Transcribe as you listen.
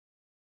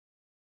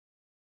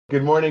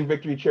Good morning,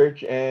 Victory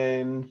Church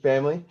and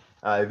family.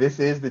 This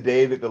is the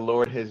day that the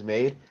Lord has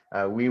made.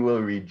 We will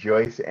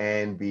rejoice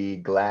and be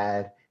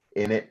glad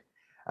in it.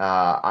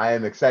 I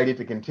am excited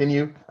to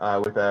continue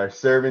with our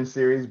sermon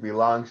series,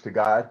 Belongs to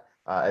God.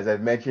 As I've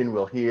mentioned,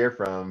 we'll hear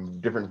from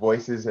different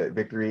voices at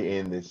Victory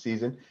in this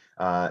season.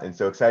 And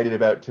so excited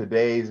about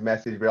today's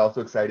message, but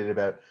also excited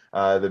about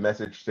the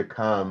message to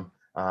come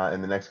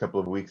in the next couple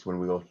of weeks when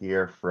we will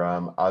hear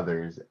from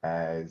others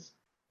as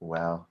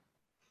well.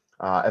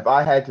 If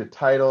I had to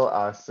title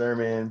our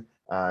sermon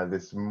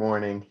this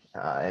morning,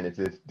 and it's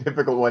a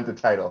difficult one to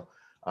title,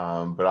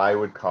 but I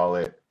would call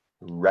it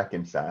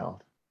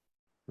Reconciled.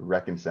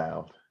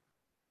 Reconciled.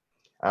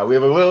 We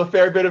have a little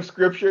fair bit of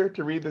scripture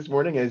to read this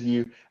morning, as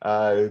you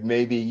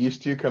may be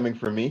used to coming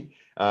from me.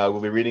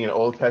 We'll be reading an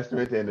Old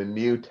Testament and a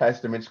New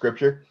Testament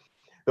scripture.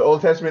 The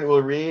Old Testament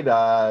we'll read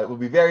will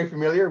be very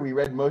familiar. We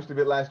read most of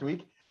it last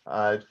week.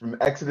 It's from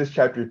Exodus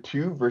chapter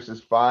 2,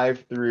 verses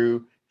 5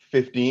 through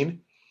 15.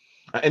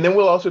 And then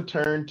we'll also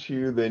turn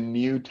to the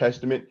New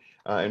Testament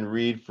and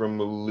read from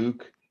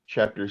Luke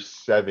chapter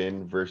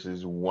 7,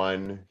 verses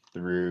 1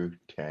 through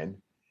 10.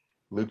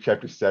 Luke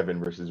chapter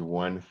 7, verses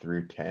 1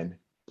 through 10.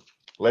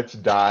 Let's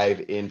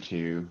dive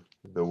into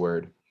the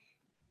word.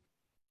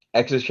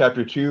 Exodus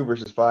chapter 2,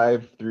 verses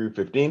 5 through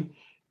 15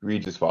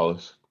 reads as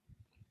follows.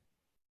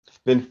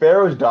 Then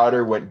Pharaoh's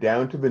daughter went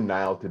down to the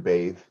Nile to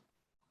bathe,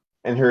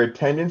 and her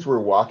attendants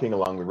were walking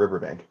along the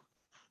riverbank.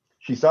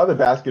 She saw the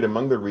basket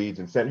among the reeds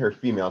and sent her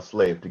female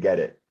slave to get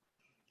it.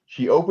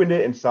 She opened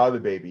it and saw the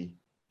baby.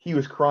 He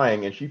was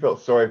crying, and she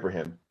felt sorry for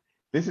him.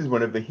 This is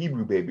one of the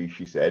Hebrew babies,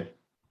 she said.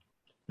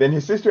 Then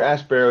his sister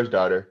asked Pharaoh's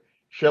daughter,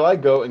 Shall I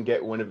go and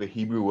get one of the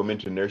Hebrew women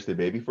to nurse the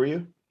baby for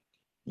you?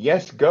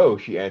 Yes, go,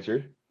 she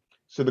answered.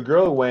 So the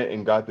girl went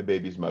and got the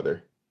baby's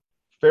mother.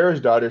 Pharaoh's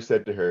daughter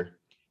said to her,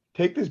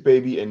 Take this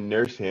baby and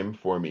nurse him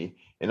for me,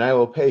 and I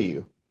will pay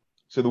you.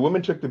 So the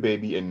woman took the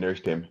baby and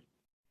nursed him.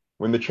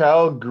 When the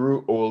child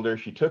grew older,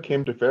 she took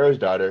him to Pharaoh's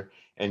daughter,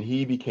 and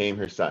he became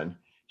her son.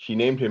 She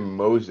named him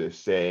Moses,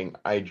 saying,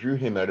 I drew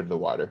him out of the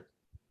water.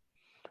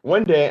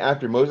 One day,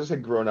 after Moses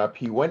had grown up,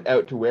 he went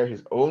out to where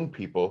his own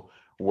people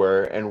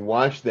were and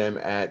watched them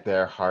at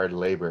their hard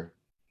labor.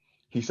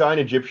 He saw an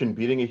Egyptian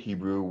beating a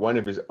Hebrew, one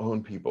of his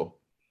own people.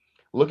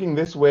 Looking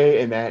this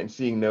way and that and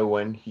seeing no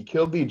one, he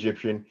killed the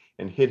Egyptian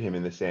and hid him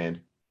in the sand.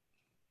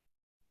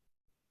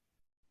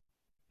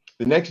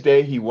 The next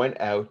day, he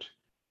went out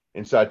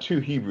and saw two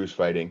Hebrews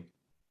fighting.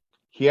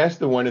 He asked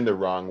the one in the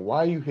wrong, Why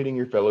are you hitting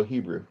your fellow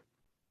Hebrew?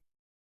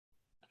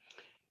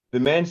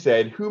 The man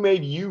said, Who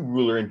made you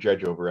ruler and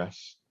judge over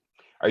us?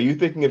 Are you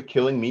thinking of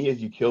killing me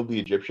as you killed the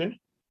Egyptian?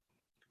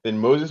 Then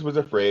Moses was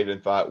afraid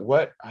and thought,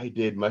 What I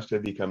did must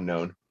have become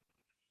known.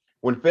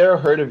 When Pharaoh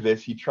heard of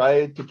this, he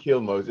tried to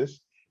kill Moses,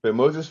 but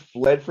Moses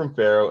fled from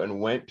Pharaoh and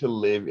went to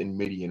live in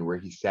Midian, where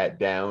he sat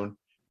down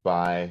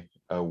by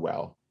a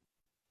well.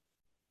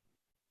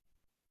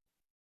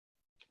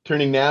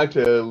 Turning now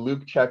to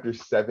Luke chapter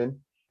 7,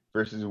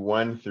 verses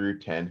 1 through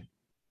 10.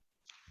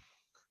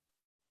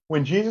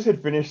 When Jesus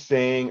had finished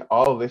saying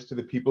all this to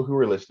the people who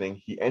were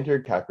listening, he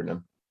entered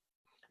Capernaum.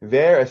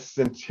 There, a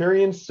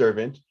centurion's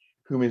servant,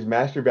 whom his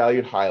master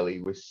valued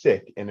highly, was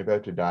sick and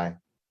about to die.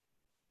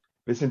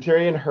 The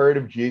centurion heard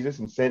of Jesus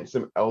and sent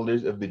some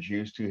elders of the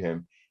Jews to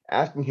him,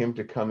 asking him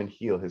to come and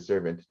heal his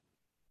servant.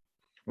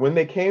 When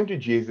they came to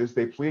Jesus,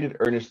 they pleaded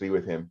earnestly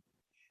with him,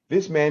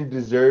 This man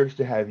deserves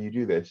to have you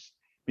do this,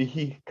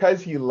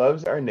 because he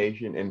loves our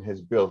nation and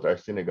has built our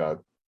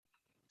synagogue.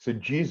 So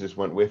Jesus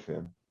went with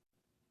them.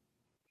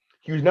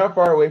 He was not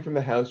far away from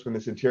the house when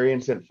the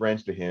centurion sent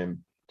friends to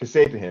him to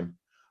say to him,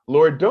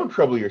 Lord, don't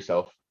trouble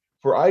yourself,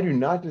 for I do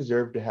not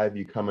deserve to have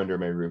you come under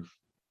my roof.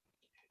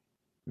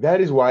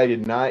 That is why I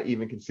did not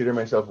even consider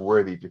myself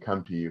worthy to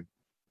come to you.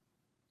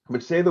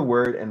 But say the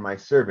word, and my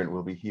servant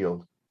will be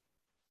healed.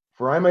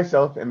 For I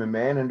myself am a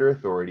man under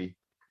authority,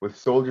 with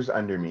soldiers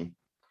under me.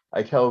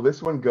 I tell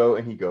this one, Go,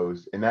 and he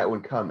goes, and that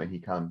one, Come, and he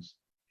comes.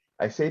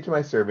 I say to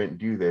my servant,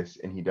 Do this,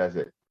 and he does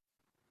it.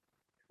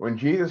 When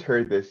Jesus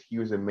heard this, he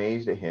was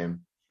amazed at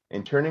him,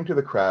 and turning to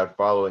the crowd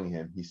following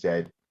him, he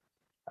said,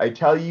 I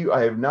tell you,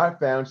 I have not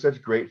found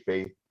such great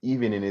faith,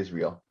 even in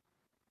Israel.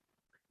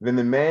 Then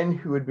the men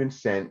who had been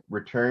sent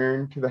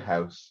returned to the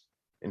house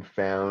and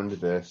found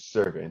the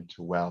servant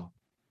well.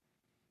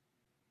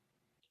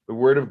 The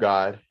word of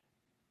God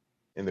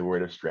and the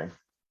word of strength.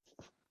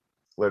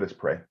 Let us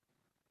pray.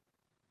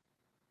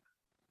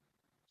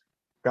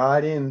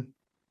 God, in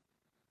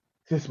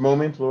this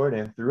moment, Lord,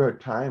 and throughout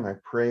time, I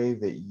pray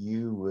that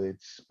you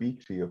would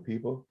speak to your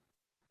people.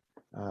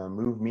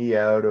 Move me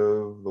out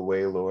of the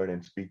way, Lord,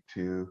 and speak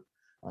to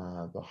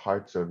the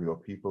hearts of your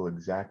people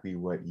exactly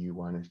what you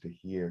want us to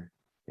hear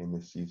in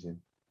this season.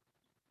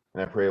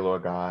 And I pray,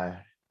 Lord God,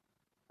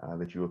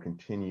 that you will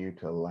continue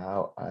to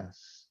allow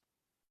us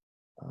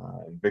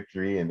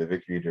Victory and the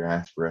Victory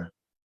Diaspora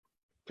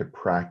to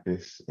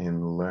practice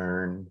and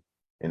learn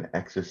and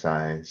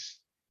exercise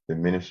the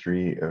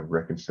ministry of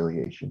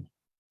reconciliation.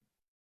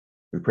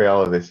 We pray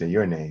all of this in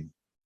your name.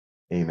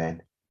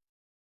 Amen.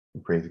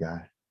 And praise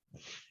God.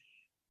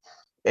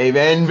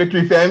 Amen,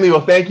 Victory family.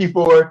 Well, thank you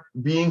for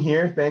being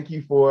here. Thank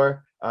you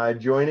for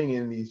joining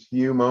in these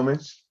few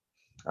moments.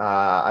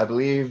 I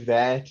believe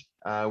that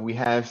we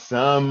have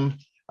some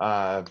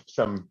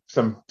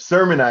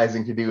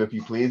sermonizing to do, if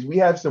you please. We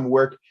have some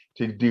work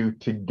to do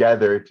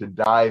together to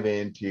dive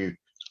into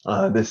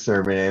this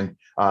sermon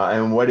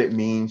and what it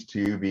means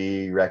to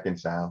be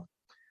reconciled.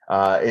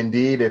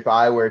 Indeed, if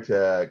I were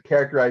to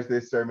characterize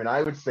this sermon,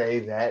 I would say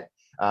that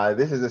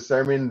this is a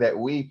sermon that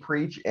we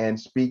preach and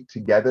speak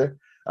together.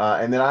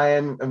 And that I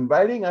am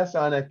inviting us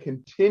on a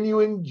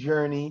continuing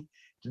journey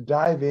to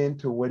dive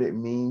into what it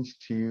means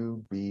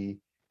to be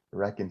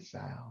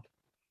reconciled,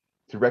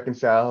 to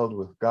reconciled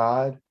with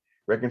God,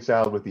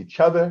 reconciled with each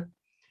other,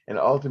 and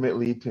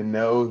ultimately to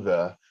know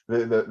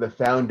the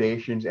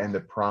foundations and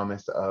the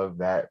promise of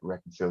that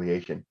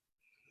reconciliation.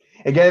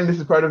 Again, this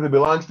is part of the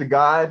Belongs to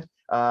God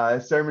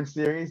sermon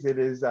series. It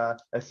is a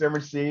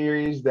sermon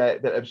series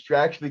that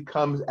abstractly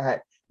comes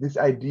at this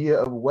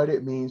idea of what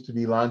it means to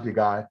belong to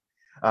God.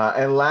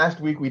 And last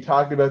week we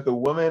talked about the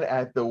woman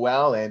at the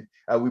well, and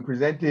we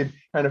presented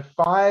kind of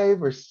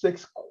 5 or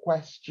 6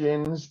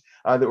 questions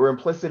that were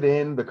implicit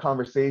in the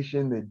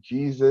conversation that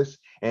Jesus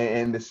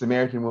and the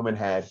Samaritan woman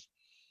had.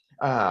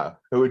 Oh,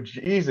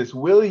 Jesus,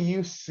 will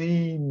you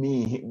see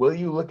me? Will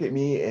you look at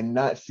me and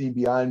not see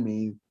beyond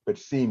me, but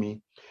see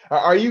me?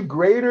 Are you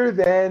greater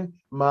than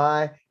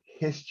my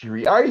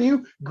history? Are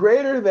you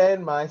greater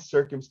than my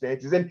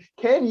circumstances? And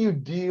can you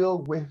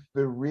deal with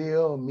the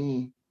real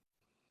me?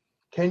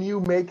 Can you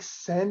make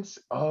sense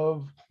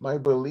of my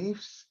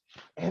beliefs?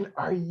 And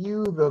are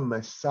you the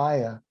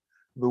Messiah,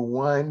 the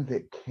one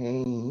that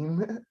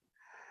came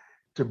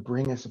to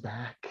bring us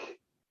back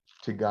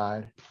to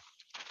God?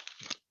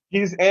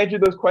 Jesus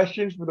answered those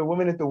questions for the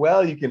woman at the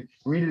well. You can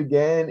read it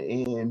again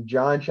in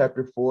John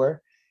chapter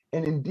 4.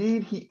 And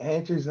indeed, he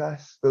answers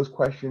us those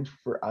questions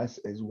for us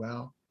as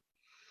well.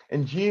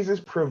 And Jesus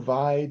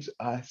provides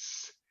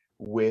us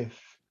with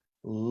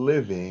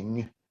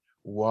living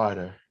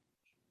water.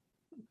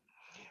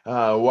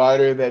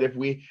 Water that if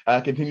we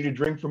continue to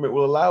drink from it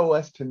will allow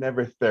us to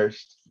never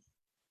thirst.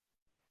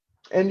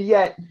 And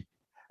yet,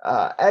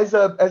 as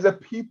a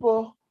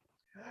people,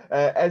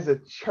 as a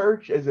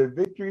church, as a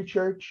Victory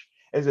Church,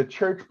 as a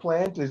church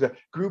plant, as a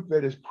group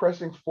that is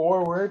pressing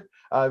forward,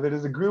 that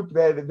is a group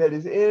that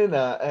is in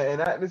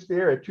an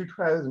atmosphere of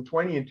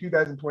 2020 and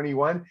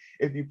 2021,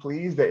 if you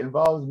please, that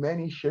involves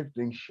many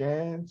shifting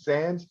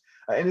sands.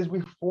 And as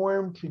we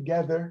form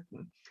together,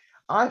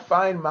 I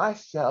find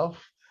myself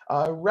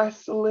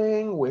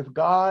wrestling with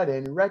God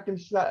and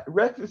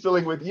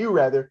wrestling with you,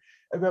 rather,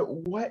 about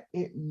what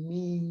it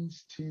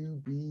means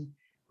to be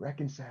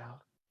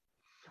reconciled.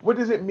 What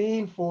does it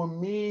mean for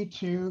me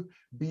to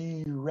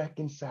be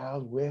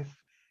reconciled with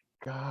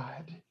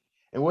God?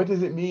 And what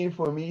does it mean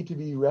for me to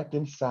be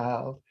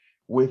reconciled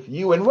with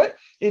you? And what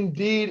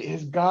indeed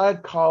is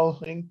God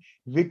calling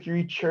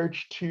Victory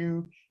Church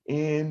to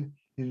in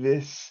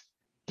this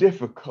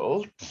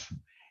difficult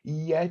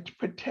yet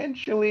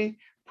potentially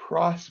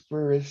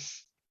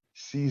prosperous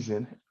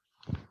season?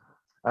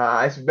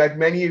 I suspect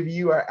many of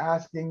you are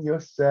asking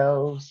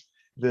yourselves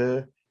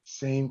the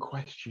same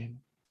question.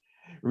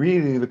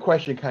 Really, the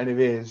question kind of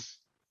is,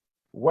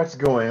 what's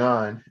going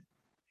on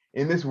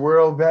in this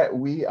world that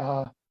we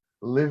are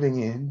living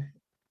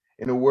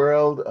in a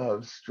world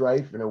of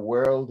strife, in a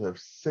world of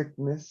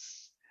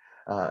sickness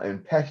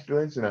and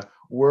pestilence, in a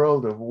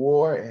world of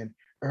war and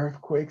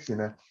earthquakes,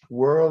 in a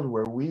world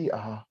where we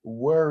are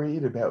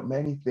worried about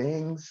many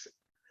things?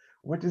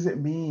 What does it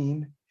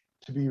mean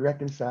to be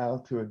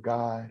reconciled to a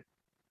God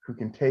who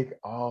can take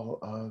all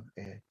of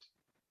it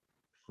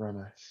from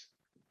us?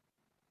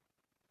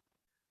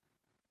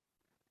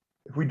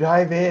 If we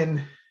dive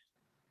in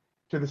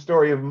to the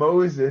story of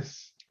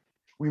Moses,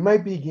 we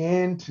might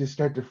begin to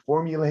start to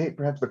formulate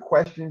perhaps the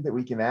questions that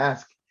we can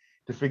ask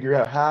to figure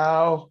out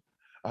how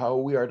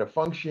we are to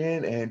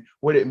function and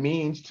what it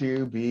means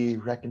to be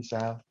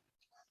reconciled.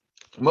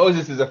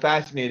 Moses is a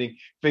fascinating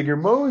figure.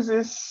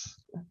 Moses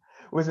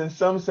was in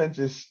some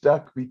senses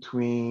stuck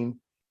between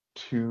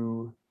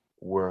two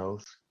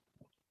worlds.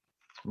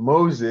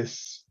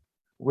 Moses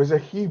was a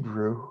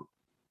Hebrew.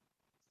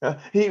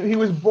 He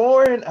was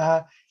born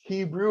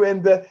Hebrew,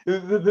 and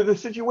the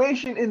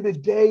situation in the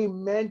day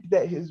meant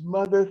that his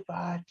mother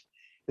thought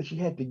that she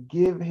had to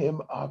give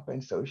him up,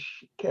 and so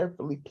she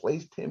carefully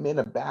placed him in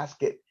a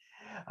basket,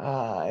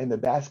 and the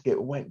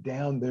basket went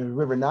down the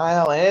River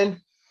Nile, and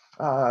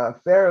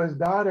Pharaoh's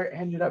daughter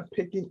ended up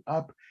picking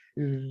up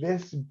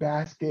this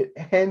basket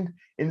and,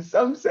 in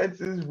some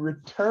senses,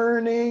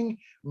 returning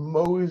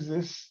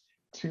Moses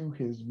to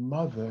his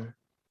mother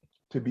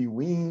to be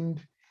weaned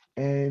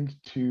and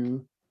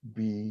to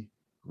be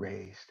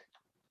raised.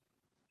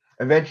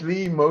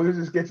 Eventually,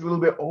 Moses gets a little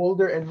bit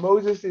older, and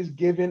Moses is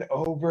given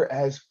over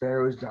as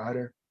Pharaoh's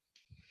daughter.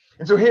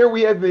 And so here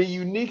we have the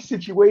unique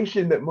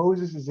situation that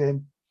Moses is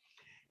in.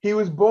 He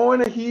was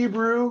born a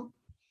Hebrew,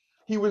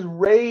 he was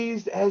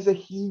raised as a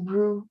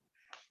Hebrew,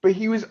 but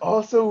he was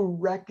also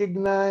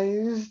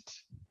recognized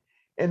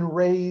and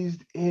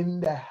raised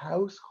in the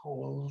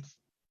household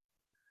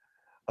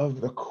of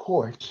the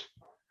court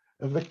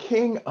of the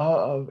king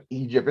of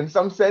Egypt. In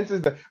some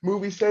senses, the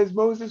movie says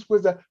Moses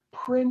was a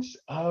prince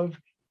of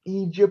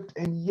Egypt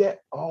and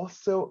yet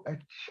also a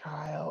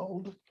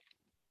child,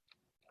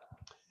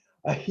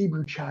 a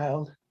Hebrew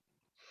child.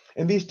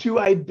 And these two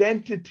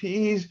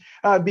identities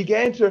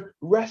began to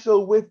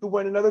wrestle with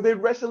one another. They'd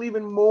wrestle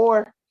even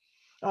more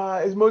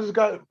as Moses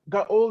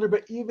got older,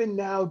 but even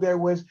now there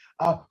was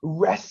a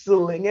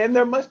wrestling, and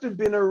there must have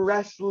been a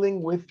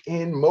wrestling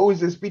within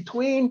Moses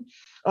between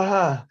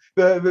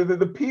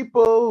the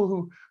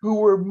people who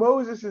were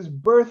Moses's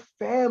birth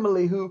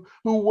family, who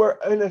were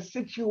in a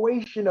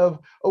situation of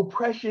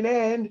oppression,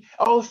 and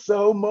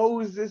also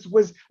Moses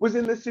was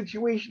in the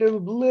situation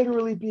of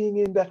literally being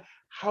in the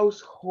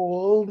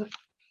household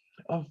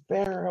of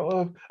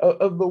Pharaoh,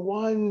 of the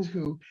ones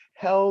who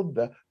held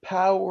the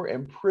power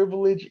and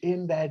privilege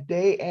in that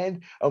day.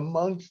 And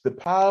amongst the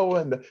power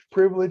and the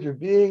privilege of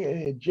being an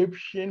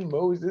Egyptian,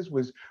 Moses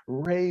was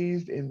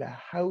raised in the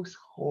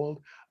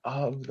household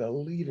of the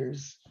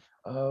leaders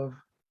of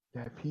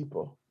that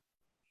people.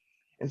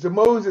 And so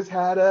Moses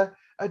had a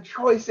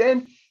choice.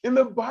 And in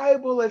the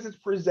Bible, as it's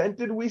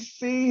presented, we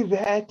see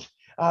that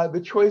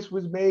the choice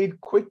was made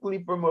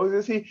quickly for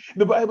Moses.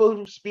 The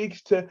Bible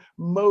speaks to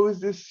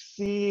Moses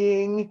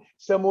seeing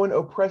someone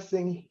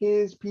oppressing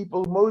his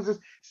people, Moses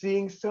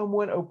seeing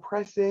someone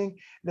oppressing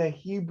the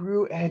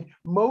Hebrew, and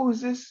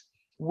Moses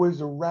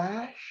was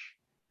rash,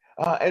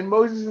 and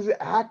Moses'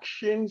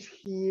 actions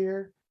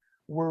here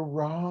were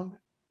wrong.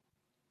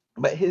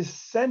 But his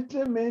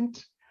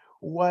sentiment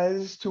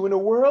was to, in a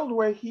world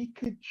where he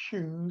could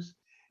choose,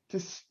 to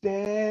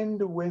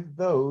stand with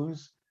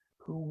those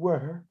who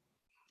were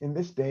in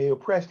this day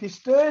oppressed. He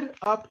stood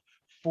up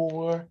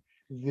for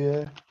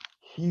the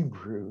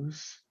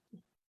Hebrews,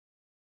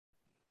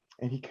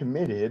 and he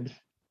committed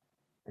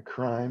a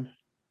crime.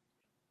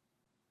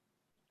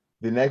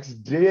 The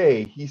next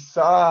day, he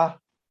saw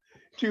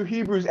two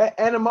Hebrews,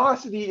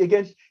 animosity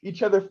against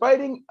each other,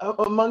 fighting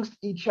amongst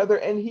each other,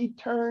 and he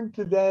turned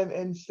to them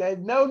and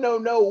said, no,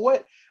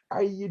 what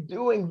are you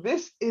doing?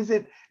 This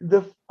isn't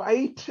the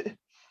fight.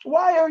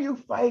 Why are you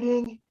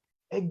fighting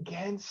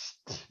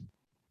against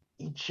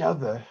each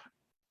other?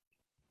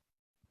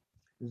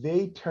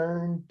 They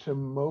turned to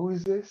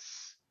Moses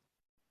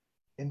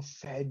and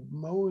said,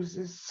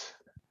 Moses,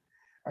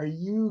 are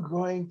you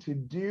going to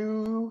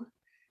do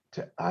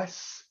to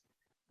us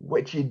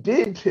what you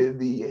did to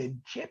the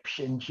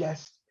Egyptian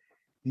just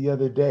the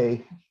other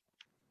day?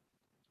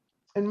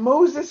 And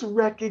Moses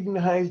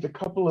recognized a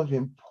couple of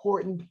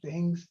important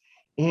things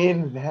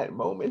in that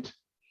moment.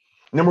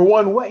 Number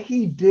one, what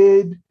he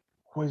did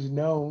was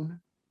known.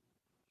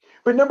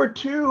 But number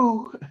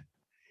two,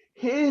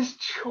 his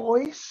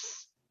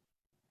choice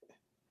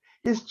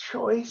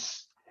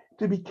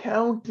to be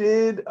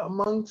counted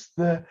amongst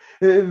the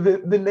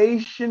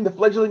nation, the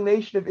fledgling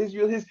nation of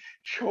Israel, his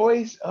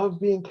choice of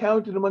being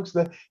counted amongst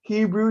the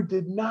Hebrew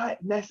did not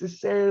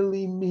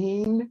necessarily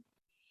mean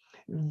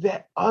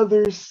that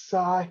others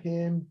saw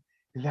him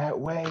that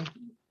way.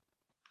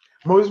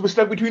 Moses was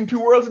stuck between two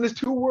worlds, and his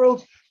two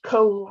worlds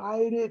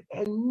collided,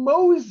 and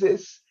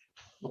Moses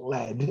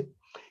fled.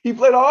 He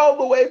fled all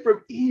the way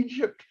from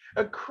Egypt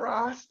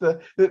across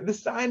the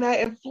Sinai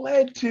and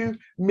fled to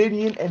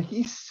Midian, and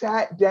he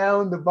sat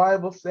down, the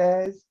Bible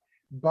says,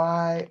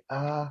 by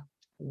a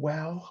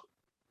well.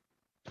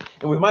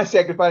 And with my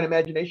sanctified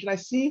imagination, I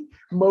see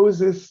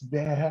Moses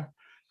there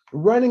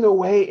running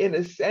away, in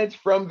a sense,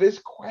 from this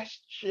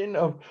question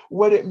of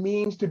what it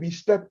means to be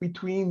stuck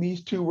between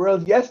these two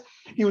worlds. Yes,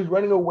 he was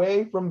running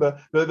away from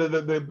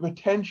the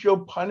potential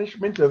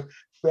punishment of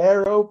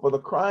Pharaoh for the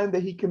crime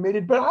that he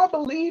committed, but I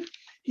believe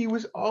he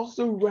was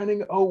also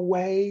running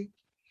away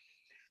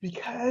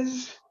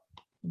because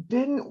he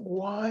didn't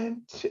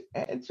want to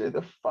answer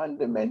the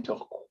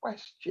fundamental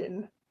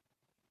question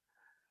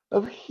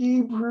of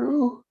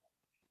Hebrew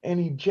and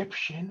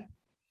Egyptian,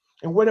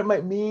 and what it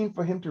might mean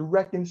for him to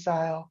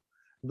reconcile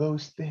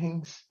those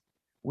things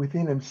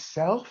within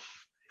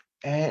himself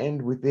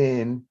and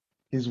within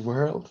his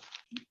world.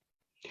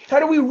 How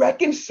do we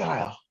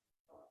reconcile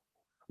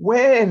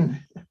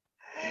when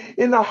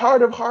in the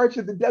heart of hearts,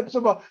 at the depths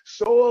of our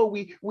soul,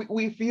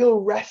 we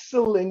feel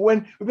wrestling,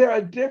 when there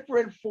are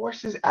different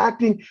forces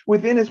acting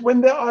within us,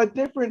 when there are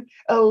different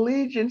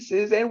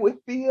allegiances, and we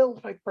feel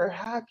like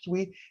perhaps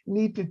we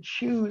need to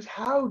choose?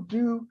 How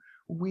do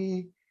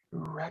we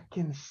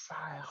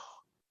reconcile?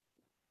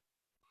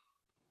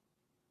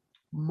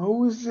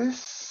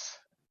 Moses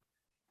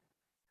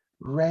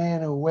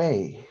ran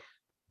away.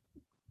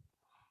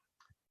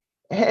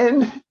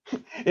 And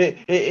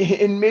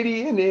in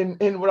Midian,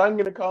 in what I'm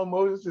going to call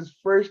Moses'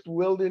 first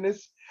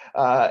wilderness,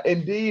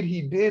 indeed,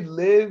 he did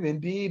live.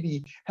 Indeed,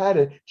 he had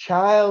a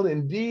child.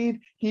 Indeed,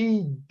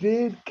 he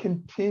did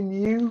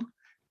continue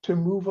to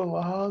move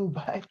along.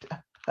 But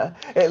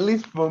at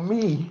least for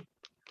me,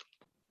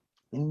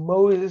 in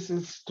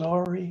Moses'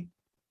 story,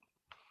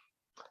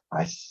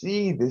 I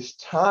see this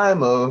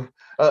time of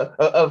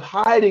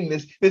hiding,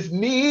 this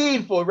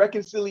need for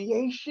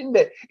reconciliation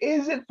that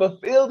isn't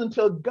fulfilled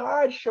until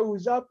God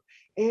shows up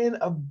in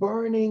a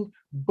burning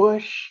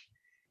bush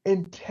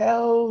and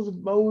tells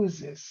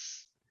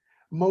Moses,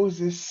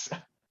 Moses,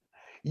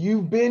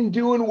 you've been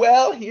doing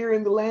well here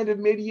in the land of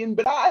Midian,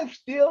 but I'm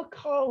still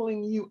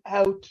calling you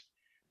out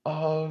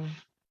of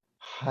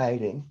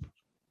hiding.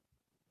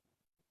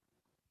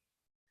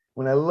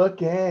 When I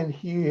look and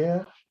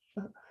hear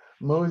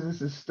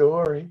Moses'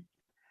 story,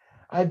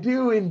 I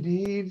do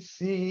indeed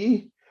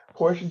see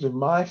portions of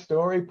my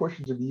story,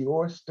 portions of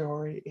your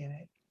story in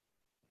it.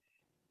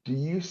 Do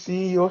you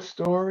see your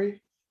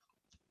story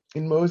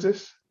in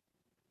Moses?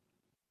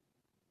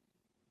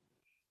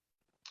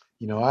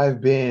 You know,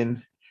 I've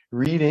been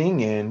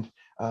reading and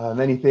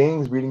many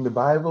things, reading the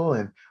Bible,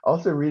 and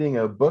also reading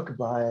a book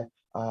by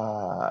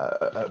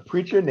a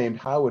preacher named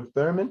Howard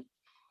Thurman,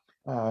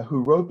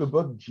 who wrote the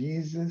book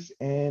Jesus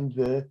and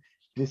the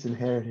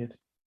Disinherited.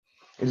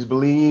 It is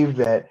believed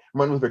that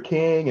Martin Luther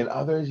King and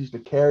others used to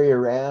carry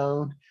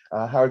around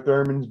Howard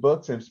Thurman's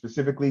books, and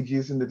specifically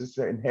Jesus and the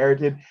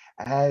Disinherited,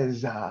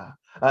 as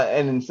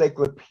an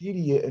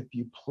encyclopedia, if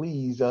you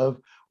please, of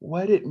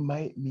what it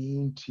might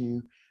mean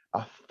to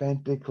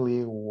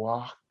authentically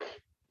walk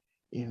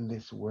in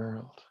this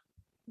world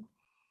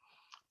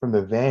from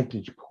the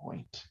vantage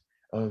point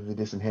of the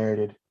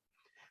disinherited.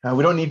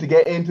 We don't need to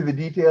get into the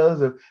details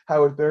of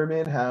Howard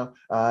Thurman, how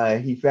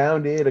he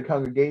founded a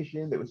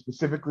congregation that was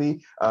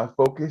specifically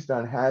focused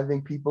on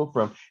having people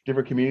from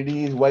different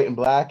communities, white and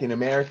black, in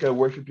America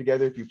worship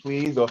together, if you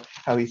please, or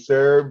how he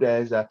served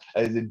as a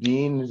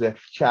dean, as a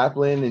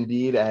chaplain,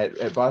 indeed,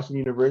 at Boston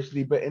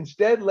University. But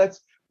instead,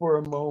 let's, for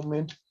a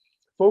moment,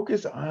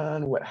 focus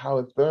on what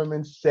Howard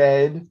Thurman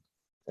said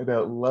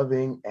about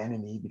loving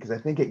enemy, because I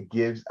think it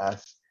gives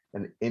us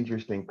an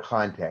interesting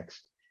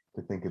context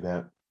to think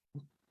about.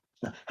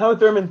 Howard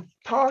Thurman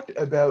talked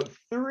about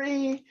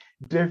 3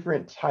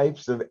 different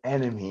types of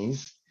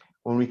enemies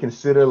when we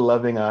consider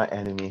loving our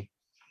enemy.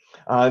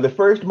 The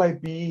first might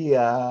be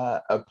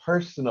a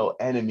personal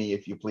enemy,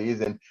 if you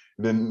please, and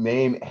the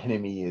name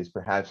enemy is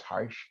perhaps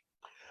harsh.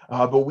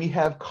 But we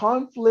have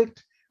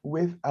conflict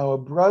with our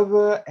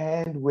brother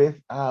and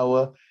with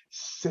our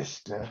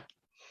sister.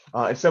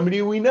 It's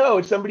somebody we know,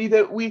 it's somebody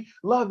that we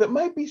love, that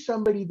might be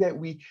somebody that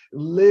we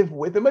live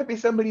with, it might be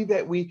somebody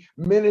that we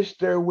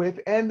minister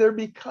with, and there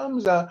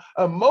becomes a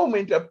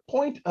moment, a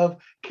point of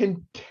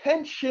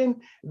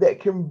contention that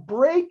can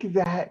break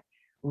that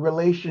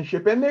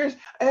relationship. And there's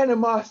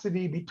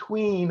animosity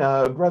between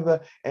a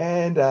brother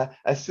and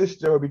a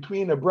sister, or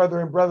between a brother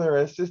and brother,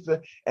 a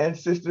sister and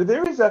sister.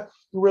 There is a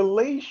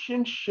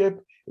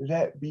relationship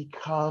that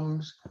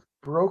becomes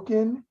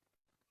broken,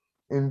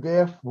 and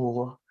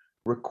therefore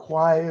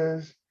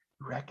requires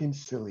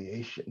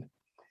reconciliation.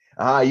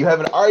 You have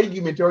an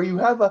argument or you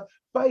have a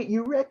fight,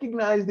 you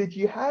recognize that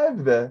you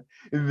have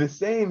the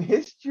same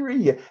history,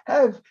 you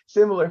have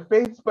similar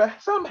faiths,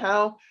 but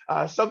somehow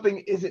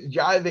something isn't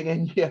jiving,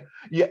 and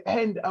you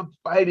end up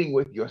fighting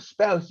with your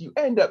spouse, you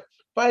end up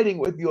fighting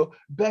with your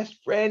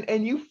best friend,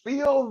 and you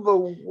feel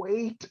the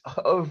weight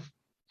of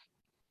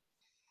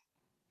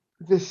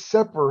this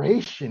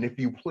separation, if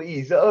you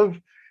please, of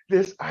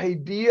this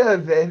idea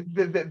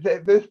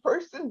that this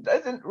person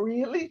doesn't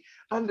really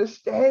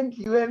understand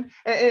you,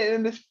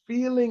 and this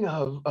feeling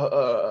of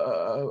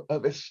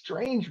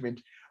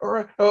estrangement,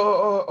 or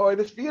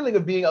this feeling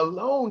of being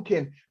alone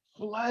can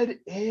flood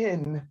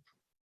in.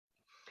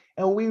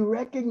 And we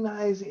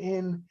recognize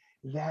in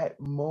that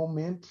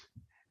moment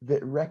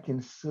that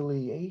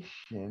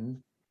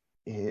reconciliation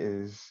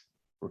is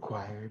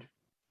required.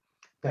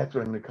 That's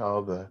what I'm going to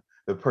call the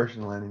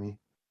personal enemy.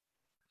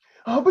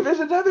 Oh, but there's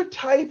another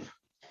type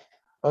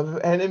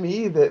of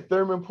enemy that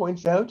Thurman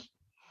points out.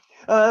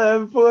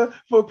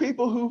 For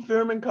people who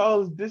Thurman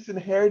calls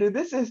disinherited,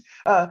 this is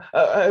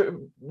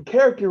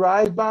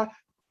characterized by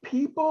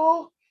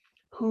people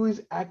whose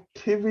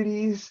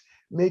activities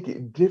make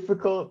it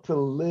difficult to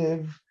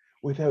live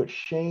without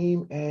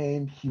shame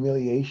and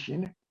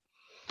humiliation.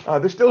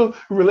 They're still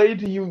related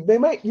to you.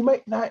 You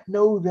might not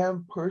know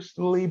them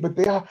personally, but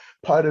they are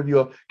part of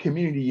your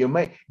community. You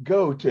might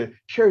go to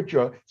church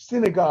or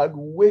synagogue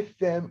with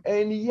them,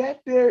 and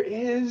yet there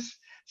is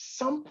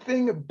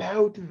something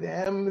about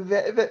them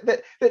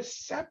that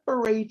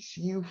separates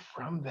you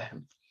from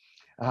them.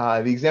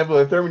 The example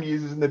that Thurman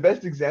uses, and the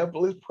best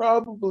example, is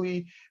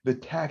probably the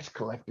tax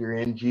collector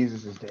in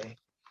Jesus's day.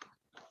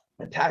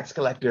 A tax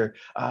collector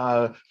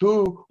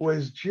who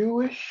was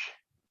Jewish,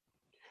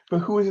 but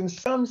who is in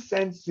some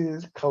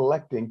senses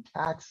collecting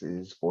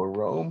taxes for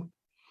Rome,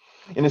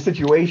 in a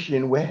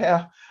situation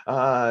where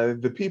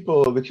the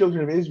people, the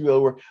children of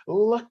Israel, were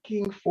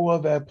looking for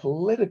their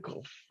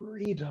political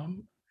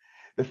freedom,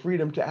 the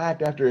freedom to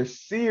act after a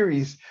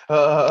series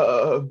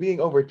of being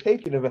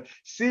overtaken, of a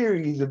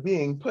series of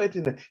being put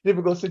in a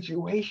difficult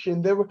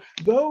situation. There were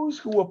those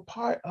who were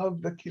part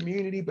of the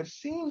community but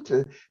seemed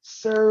to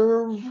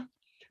serve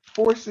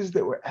forces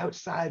that were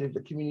outside of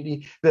the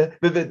community,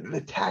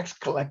 the tax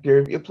collector,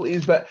 if you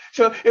please. But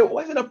so it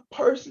wasn't a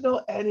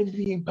personal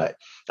enemy, but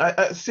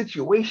a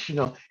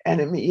situational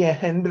enemy.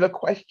 And the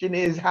question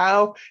is,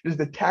 how does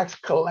the tax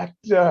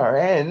collector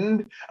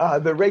and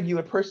the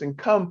regular person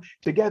come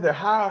together?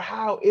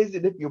 How is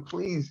it, if you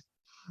please,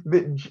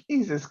 that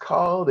Jesus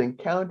called and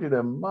counted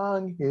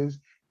among his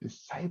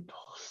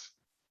disciples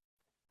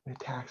the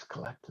tax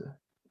collector?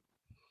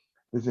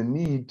 There's a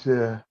need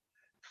to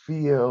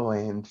feel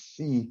and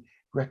see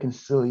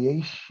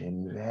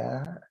reconciliation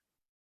there,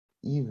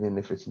 even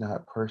if it's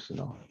not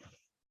personal.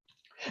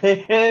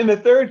 And the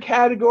third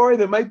category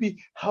that might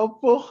be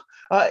helpful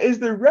is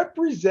the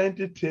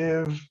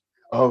representative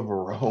of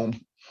Rome.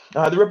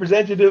 The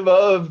representative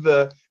of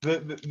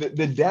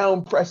the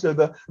down presser,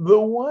 the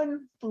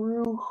one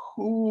through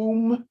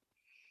whom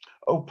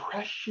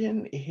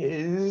oppression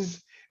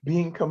is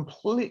being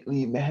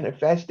completely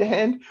manifest,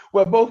 and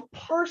what both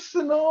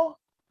personal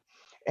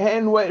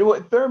and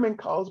what Thurman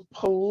calls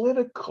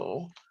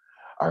political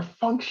are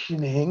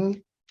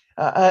functioning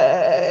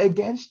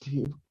against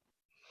you.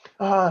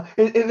 And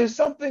there's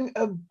something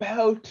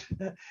about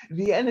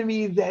the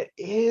enemy that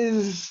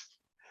is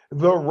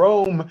the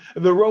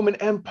Roman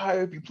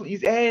Empire, if you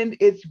please, and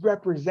its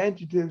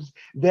representatives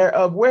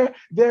thereof, where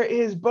there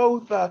is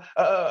both a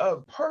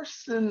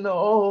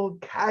personal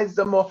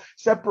chasm or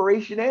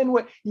separation and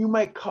what you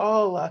might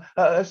call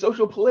a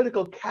social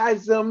political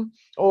chasm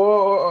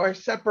or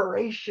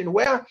separation,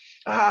 where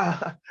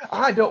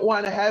I don't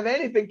want to have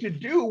anything to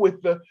do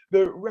with the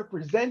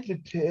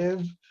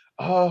representative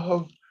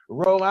of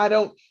Rome. I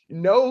don't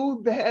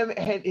know them,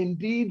 and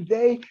indeed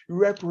they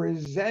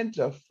represent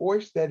a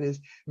force that is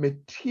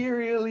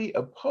materially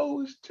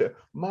opposed to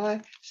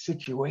my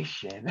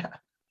situation.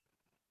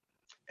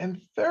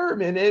 And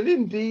Thurman, and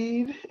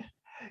indeed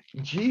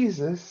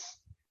Jesus,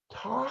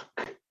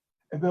 talk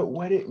about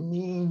what it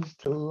means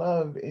to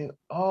love in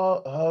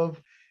all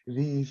of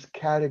these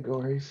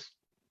categories.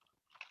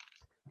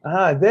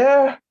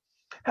 There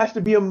has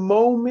to be a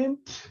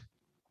moment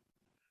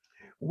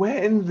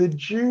when the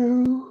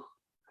Jew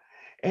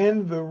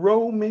and the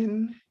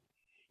Roman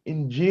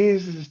in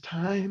Jesus'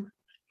 time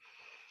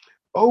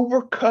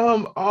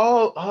overcome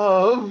all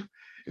of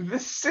the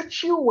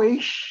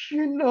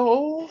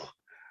situational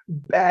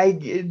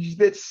baggage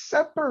that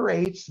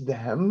separates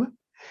them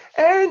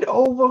and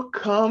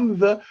overcome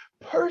the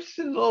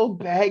personal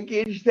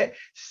baggage that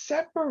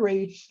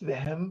separates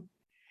them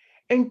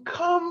and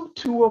come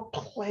to a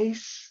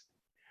place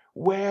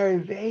where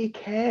they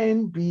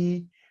can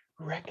be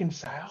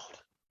reconciled.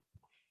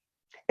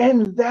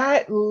 And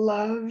that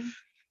love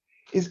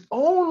is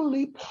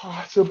only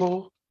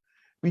possible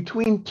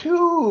between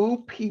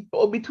two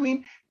people,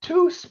 between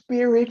two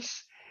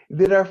spirits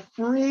that are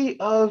free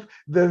of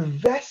the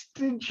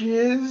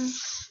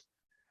vestiges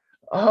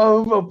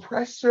of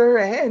oppressor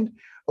and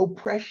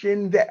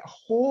oppression that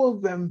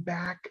hold them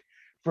back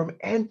from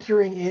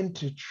entering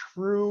into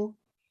true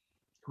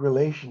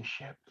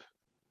relationship.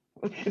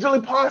 It's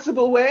only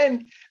possible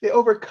when they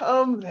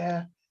overcome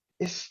their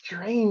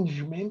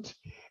estrangement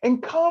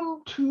and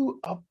come to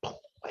a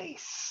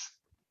place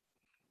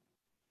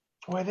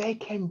where they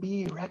can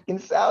be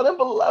reconciled. And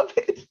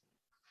beloved,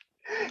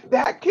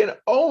 that can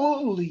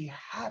only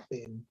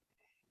happen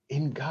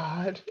in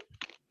God.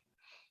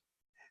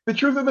 The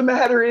truth of the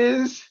matter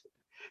is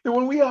that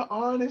when we are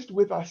honest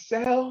with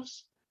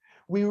ourselves,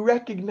 we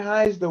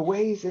recognize the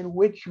ways in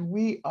which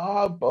we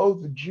are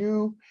both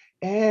Jew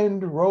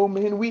and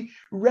Roman. We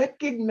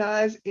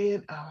recognize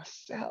in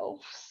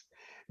ourselves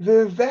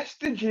the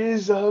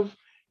vestiges of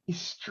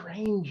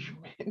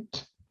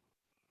estrangement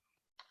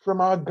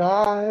from our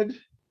God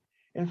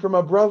and from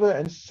our brother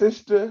and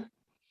sister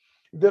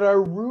that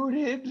are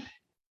rooted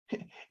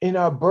in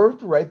our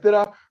birthright, that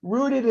are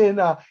rooted in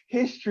our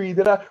history,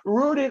 that are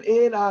rooted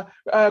in our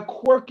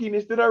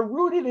quirkiness, that are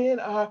rooted in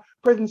our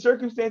present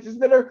circumstances,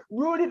 that are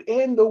rooted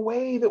in the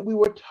way that we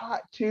were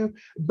taught to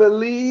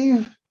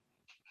believe.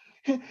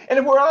 And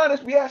if we're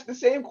honest, we ask the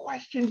same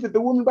questions that the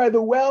woman by the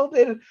well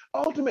did, and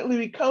ultimately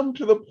we come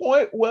to the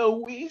point where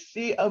we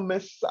see a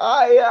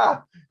Messiah,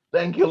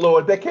 thank you,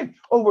 Lord, that can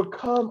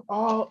overcome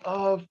all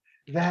of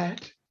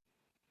that.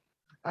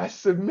 I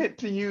submit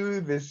to you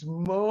this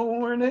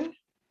morning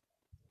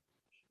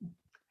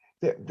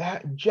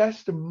that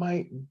just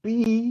might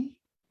be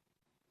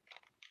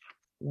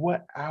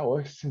what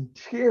our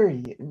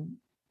centurion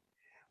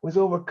was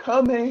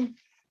overcoming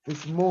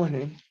this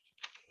morning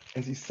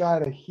as he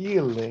sought a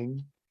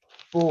healing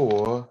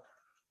for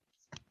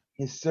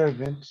his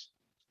servant.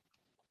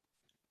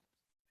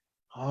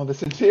 The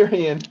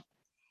centurion,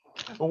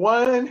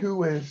 one who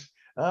was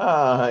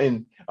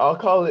in, I'll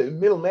call it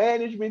middle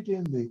management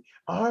in the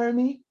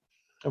army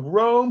of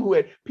Rome, who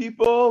had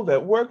people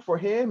that worked for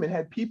him and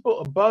had people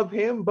above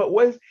him, but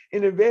was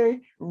in a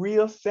very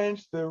real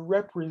sense the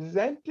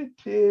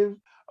representative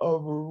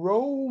of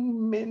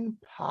Roman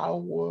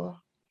power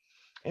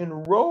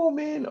and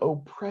Roman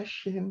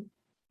oppression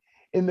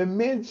in the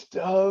midst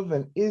of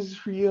an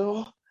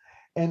Israel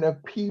and a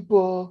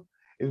people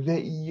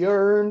that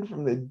yearned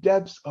from the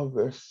depths of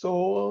their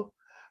soul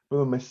for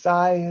the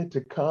Messiah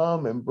to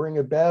come and bring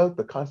about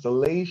the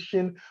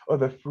consolation or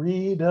the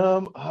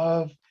freedom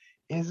of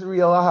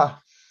Israel.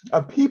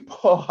 A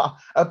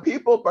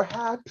people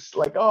perhaps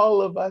like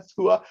all of us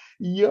who are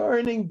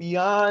yearning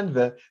beyond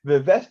the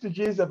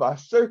vestiges of our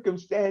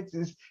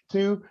circumstances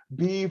to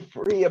be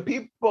free, a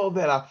people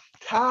that are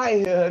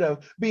tired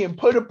of being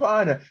put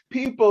upon, a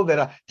people that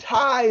are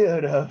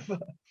tired of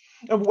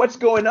what's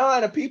going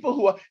on, of people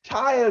who are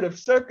tired of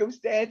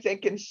circumstance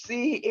and can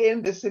see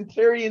in the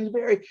centurion's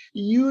very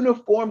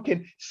uniform,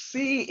 can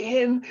see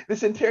in the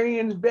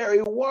centurion's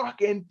very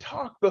walk and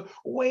talk the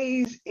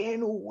ways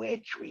in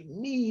which we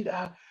need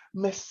a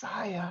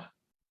Messiah.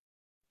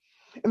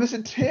 And the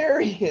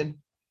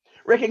centurion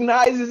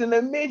recognizes in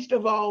the midst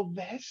of all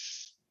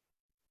this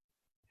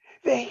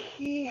that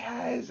he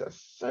has a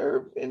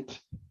servant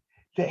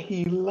that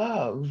he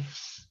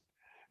loves,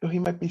 though he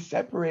might be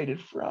separated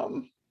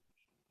from,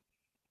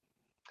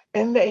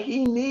 and that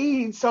he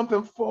needs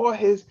something for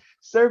his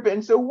servant.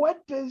 And so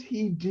what does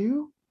he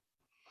do?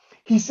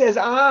 He says,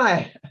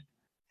 I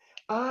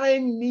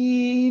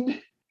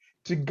need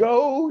to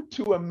go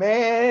to a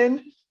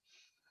man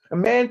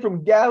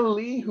from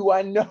Galilee who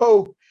I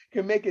know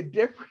can make a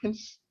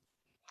difference.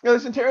 Now,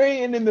 the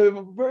centurion in the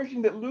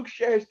version that Luke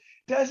shares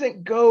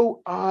doesn't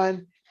go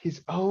on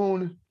his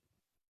own.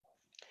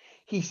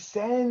 He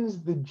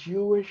sends the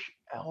Jewish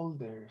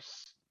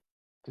elders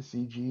to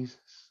see Jesus.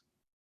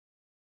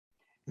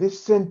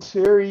 This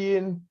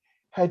centurion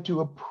had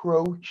to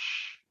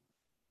approach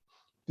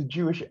the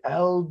Jewish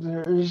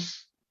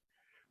elders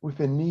with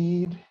a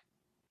need.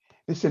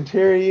 The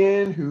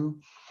centurion,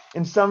 who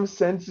in some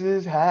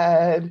senses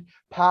had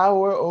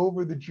power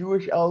over the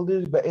Jewish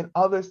elders, but in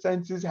other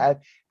senses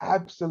had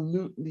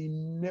absolutely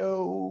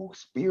no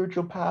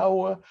spiritual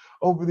power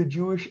over the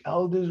Jewish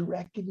elders,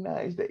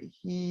 recognized that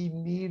he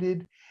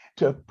needed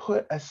to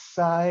put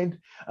aside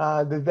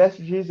the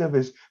vestiges of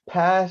his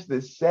past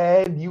that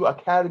said you are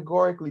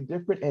categorically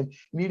different, and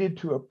needed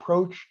to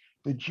approach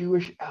the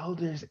Jewish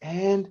elders.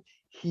 And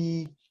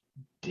he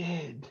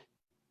did.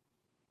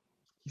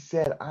 He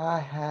said, I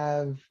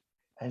have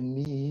a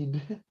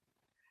need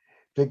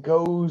that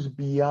goes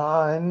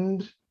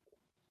beyond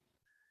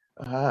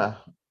my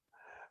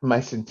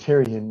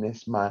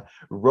centurionness, my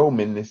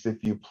Romanness,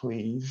 if you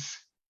please.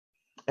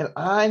 And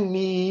I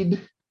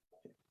need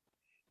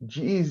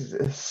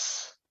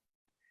Jesus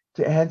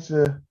to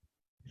answer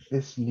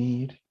this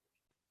need.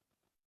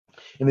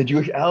 And the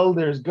Jewish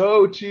elders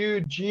go to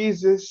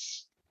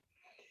Jesus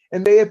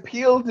and they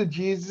appeal to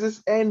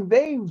Jesus and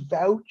they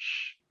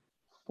vouch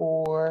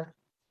for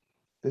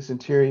the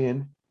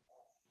centurion.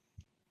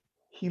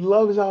 He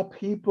loves our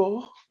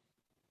people.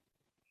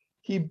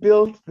 He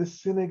built the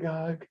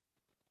synagogue.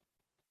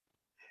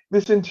 The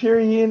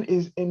centurion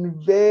is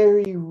in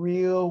very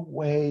real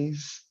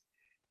ways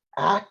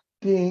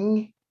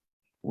acting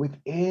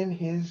within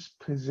his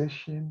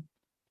position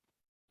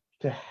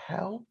to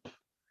help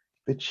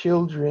the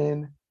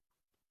children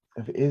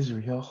of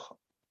Israel.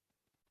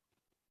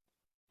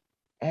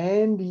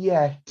 And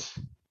yet,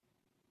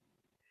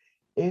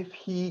 if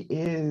he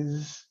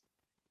is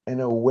an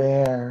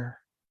aware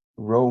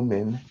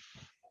Roman,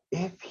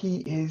 if he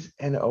is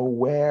an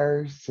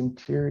aware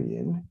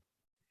centurion,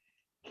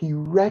 he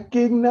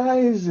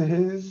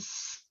recognizes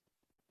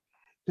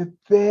that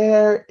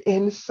there,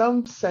 in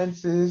some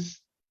senses,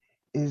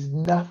 is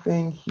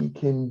nothing he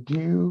can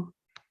do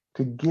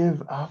to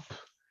give up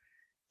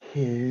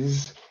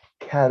his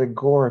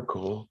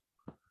categorical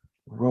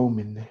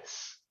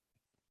Romanness.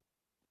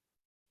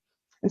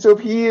 And so if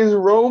he is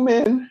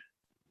Roman,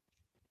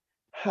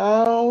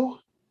 how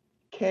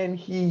can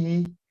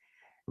he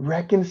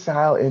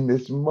reconcile in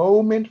this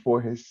moment for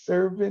his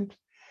servant?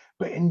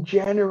 But in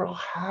general,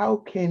 how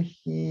can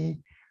he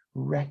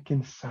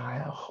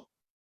reconcile?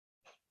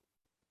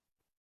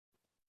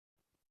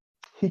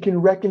 He can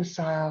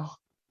reconcile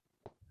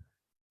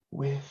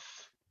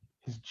with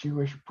his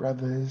Jewish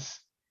brothers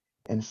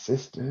and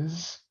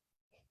sisters,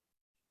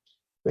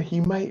 but he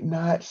might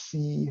not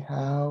see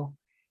how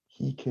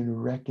he can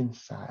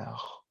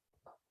reconcile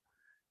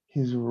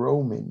his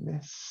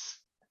Romanness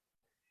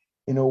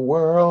in a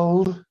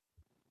world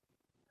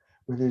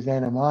where there's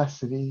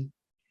animosity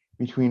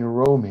between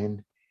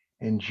Roman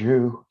and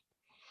Jew,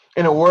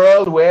 in a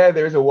world where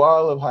there's a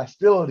wall of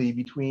hostility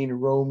between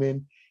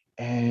Roman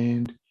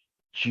and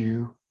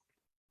Jew.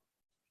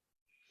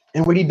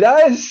 And what he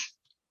does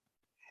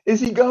is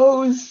he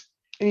goes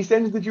and he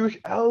sends the Jewish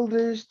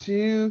elders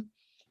to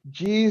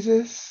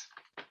Jesus.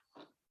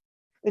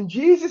 And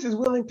Jesus is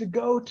willing to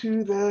go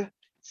to the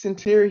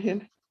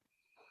centurion.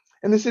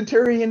 And the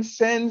centurion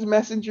sends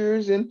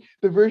messengers in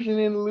the version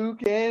in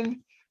Luke and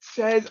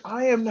says,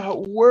 I am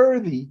not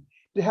worthy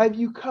to have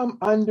you come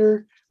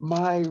under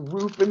my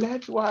roof. And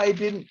that's why I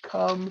didn't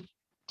come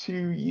to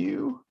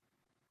you.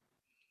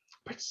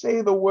 But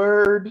say the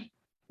word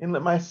and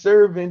let my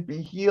servant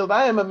be healed.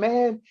 I am a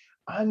man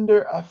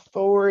under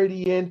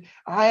authority, and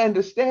I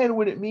understand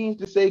what it means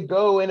to say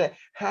go and it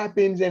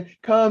happens, and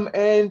come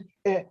and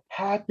it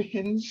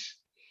happens.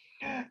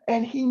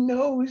 And he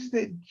knows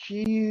that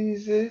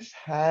Jesus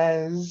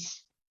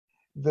has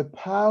the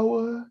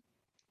power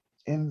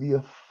and the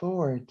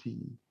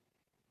authority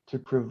to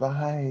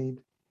provide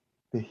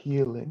the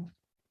healing.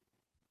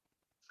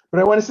 But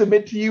I want to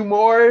submit to you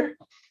more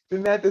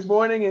than that this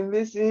morning, and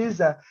this is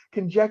a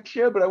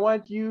conjecture, but I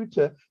want you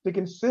to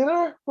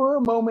consider for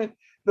a moment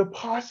the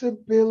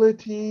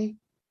possibility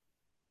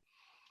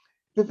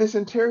that the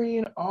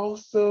centurion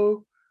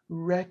also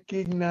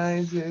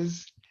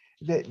recognizes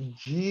that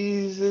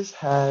Jesus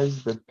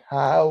has the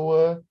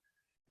power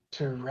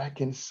to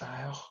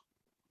reconcile.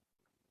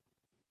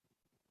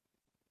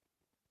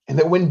 And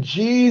that when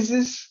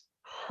Jesus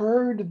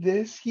heard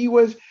this, he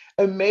was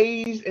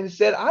amazed and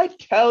said, I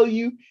tell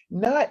you,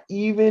 not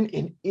even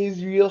in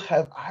Israel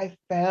have I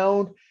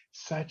found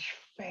such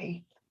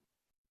faith.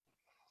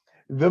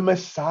 The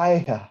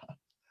Messiah,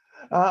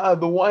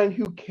 the one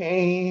who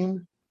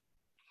came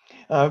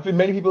for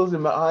many people's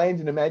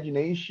minds and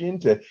imagination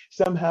to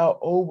somehow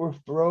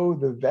overthrow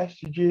the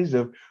vestiges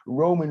of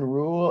Roman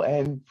rule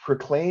and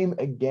proclaim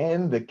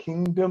again the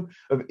kingdom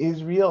of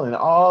Israel and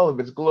all of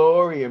its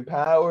glory and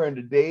power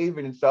under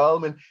David and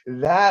Solomon,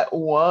 that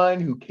one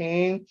who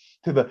came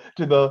to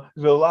the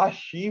lost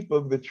sheep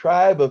of the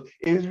tribe of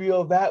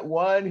Israel, that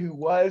one who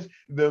was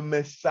the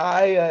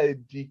Messiah,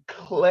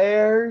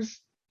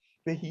 declares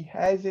that he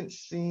hasn't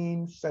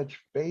seen such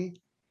faith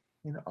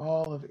in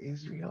all of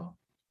Israel,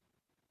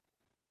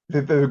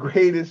 that the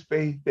greatest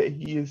faith that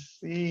he has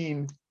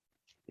seen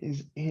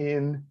is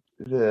in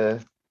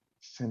the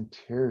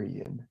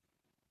centurion.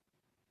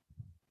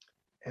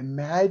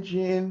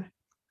 Imagine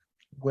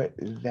what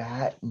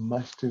that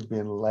must have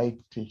been like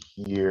to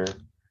hear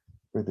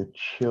for the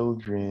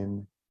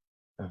children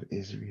of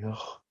Israel.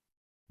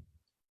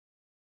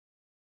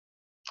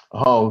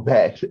 Oh,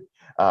 that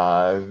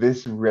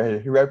this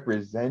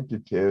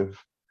representative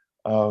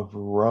of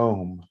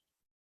Rome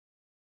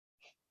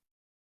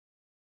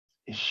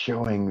is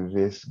showing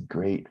this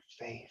great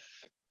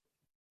faith.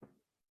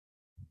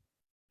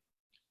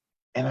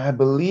 And I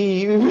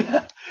believe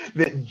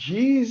that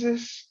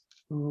Jesus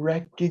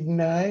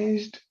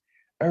recognized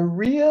a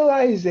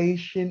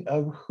realization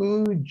of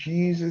who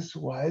Jesus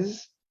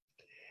was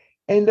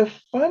and a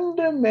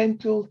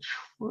fundamental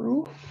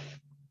truth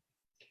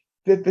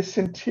that the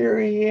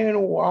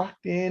centurion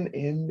walked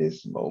in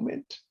this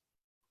moment,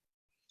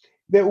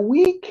 that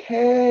we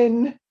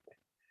can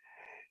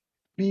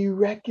be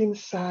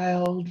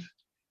reconciled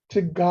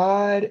to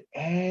God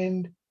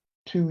and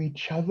to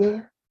each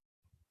other.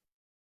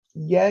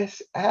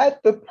 Yes,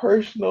 at the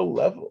personal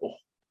level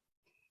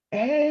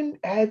and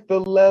at the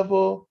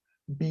level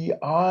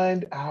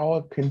beyond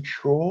our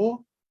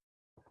control,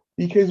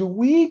 because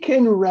we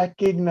can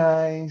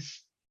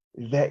recognize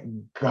that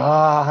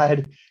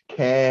God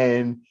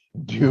can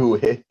do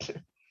it.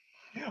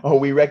 Oh,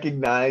 we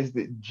recognize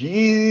that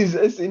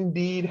Jesus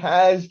indeed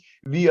has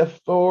the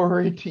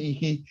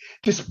authority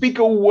to speak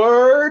a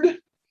word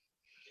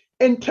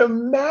and to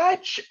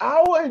match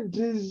our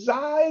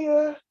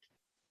desire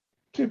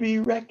to be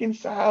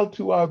reconciled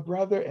to our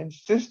brother and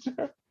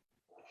sister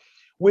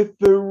with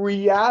the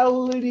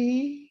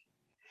reality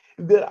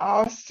that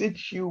our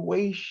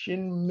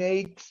situation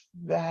makes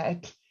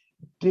that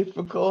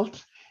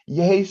difficult.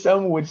 Yea,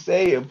 some would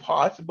say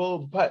impossible,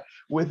 but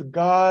with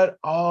God,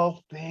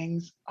 all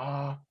things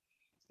are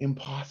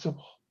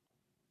impossible.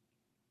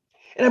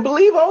 And I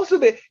believe also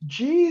that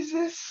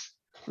Jesus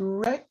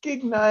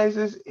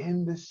recognizes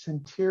in the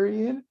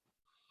centurion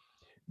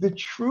the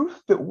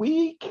truth that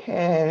we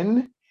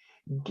can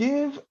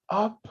give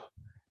up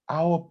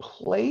our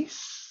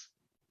place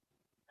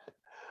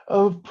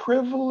of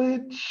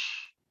privilege.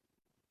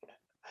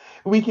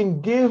 We can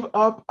give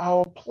up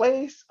our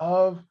place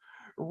of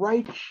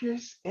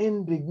righteous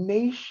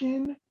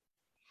indignation.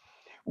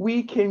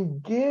 We can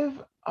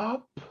give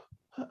up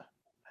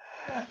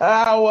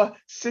our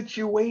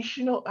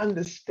situational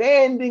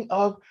understanding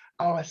of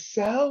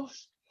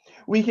ourselves.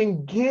 We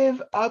can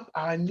give up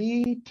our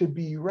need to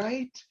be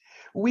right.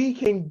 We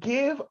can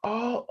give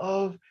all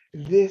of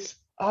this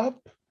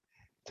up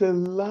to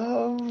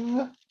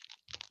love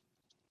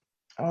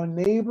our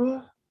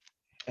neighbor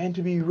and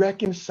to be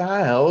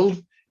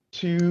reconciled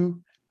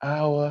to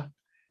our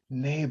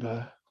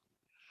neighbor.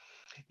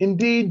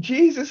 Indeed,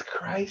 Jesus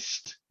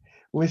Christ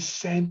was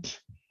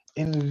sent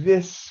in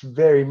this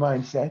very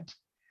mindset.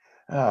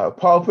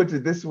 Paul puts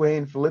it this way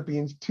in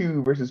Philippians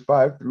 2, verses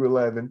 5 through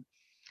 11.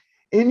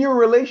 In your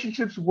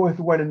relationships with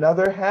one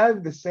another,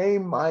 have the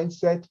same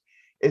mindset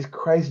as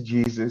Christ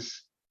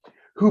Jesus,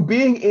 who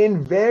being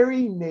in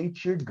very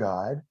nature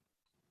God,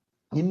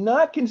 did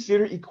not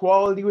consider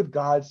equality with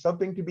God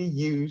something to be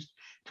used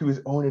to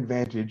his own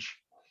advantage.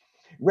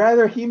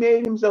 Rather, he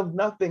made himself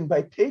nothing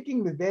by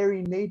taking the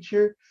very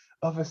nature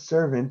of a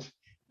servant,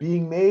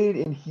 being made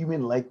in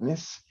human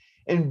likeness,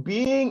 and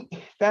being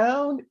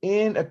found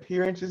in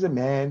appearance as a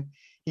man,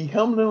 he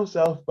humbled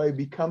himself by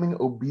becoming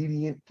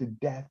obedient to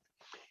death,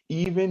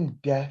 even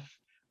death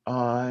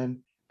on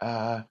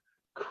a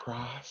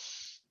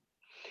cross.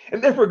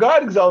 And therefore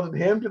God exalted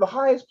him to the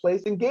highest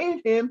place and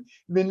gave him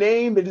the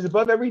name that is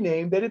above every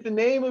name, that at the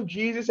name of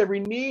Jesus every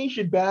knee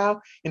should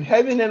bow in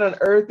heaven and on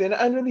earth and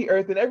under the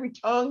earth, and every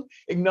tongue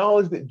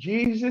acknowledge that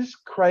Jesus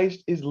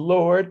Christ is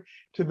Lord,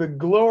 to the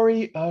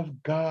glory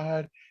of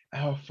God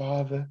our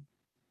Father.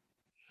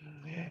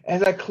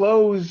 As I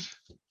close,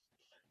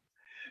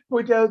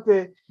 point out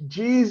that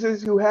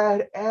Jesus, who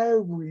had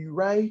every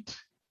right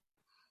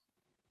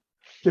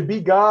to be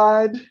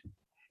God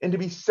and to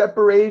be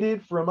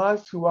separated from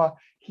us who are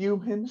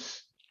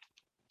humans,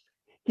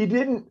 he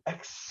didn't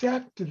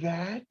accept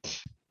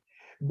that,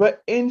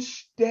 but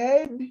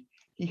instead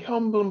he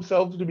humbled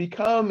himself to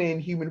become in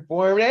human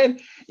form.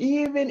 And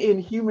even in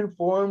human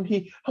form,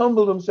 he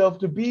humbled himself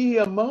to be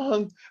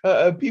among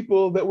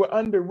people that were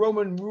under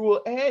Roman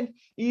rule. And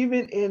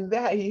even in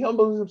that, he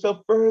humbled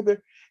himself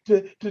further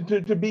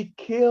to be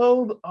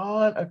killed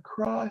on a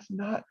cross,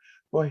 not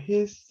for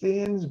his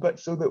sins, but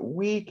so that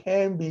we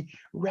can be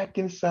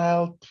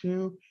reconciled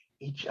to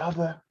each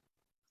other.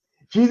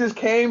 Jesus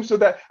came so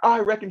that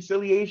our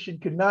reconciliation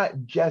could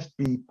not just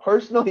be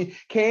personal. He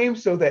came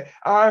so that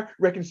our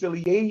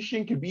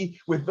reconciliation could be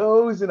with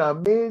those in our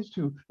midst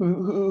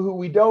who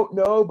we don't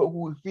know, but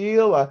who we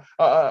feel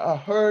are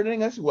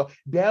hurting us, who are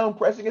down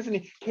pressing us. And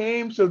he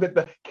came so that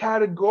the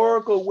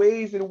categorical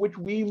ways in which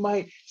we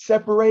might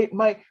separate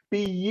might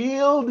be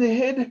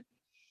yielded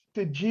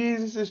to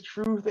Jesus's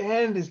truth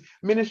and his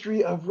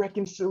ministry of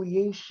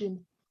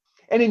reconciliation.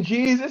 And in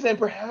Jesus, and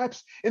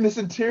perhaps in the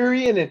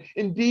centurion, and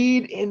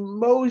indeed in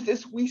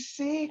Moses, we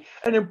see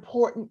an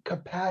important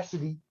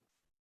capacity,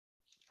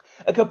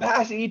 a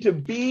capacity to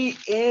be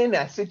in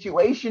a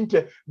situation,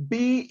 to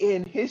be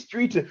in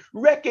history, to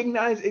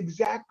recognize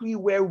exactly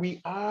where we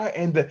are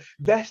and the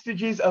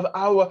vestiges of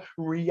our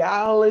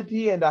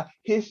reality and our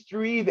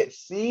history that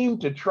seem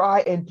to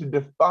try and to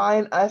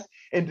define us,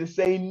 and to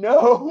say,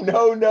 no,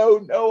 no, no,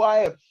 no,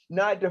 I am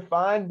not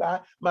defined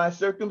by my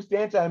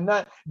circumstance. I'm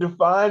not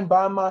defined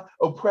by my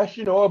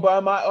oppression or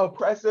by my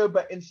oppressor,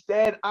 but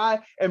instead I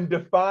am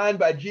defined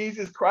by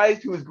Jesus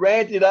Christ, who has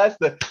granted us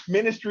the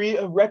ministry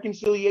of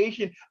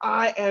reconciliation.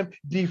 I am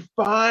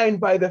defined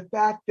by the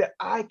fact that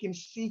I can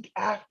seek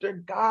after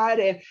God.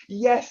 And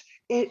yes,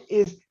 it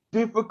is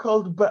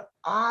difficult, but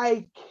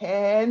I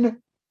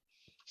can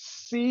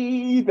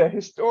see the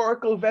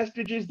historical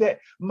vestiges that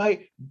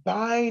might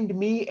bind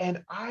me,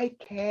 and I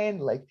can,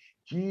 like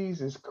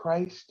Jesus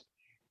Christ,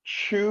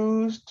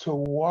 choose to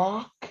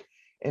walk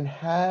and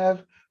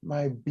have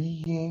my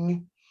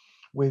being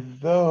with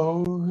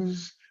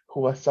those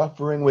who are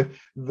suffering, with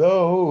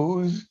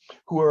those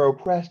who are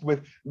oppressed,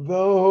 with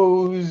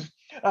those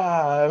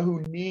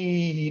who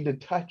need a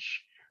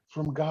touch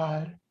from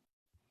God,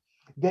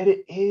 that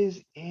it is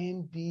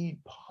indeed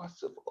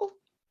possible.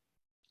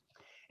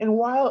 And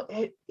while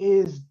it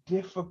is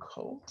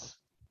difficult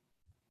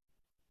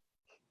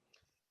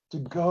to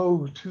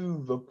go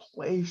to the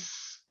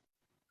place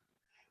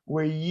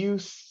where you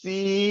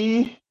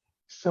see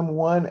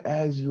someone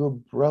as your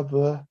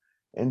brother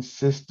and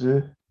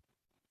sister,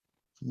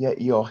 yet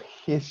your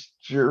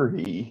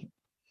history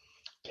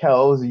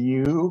tells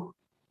you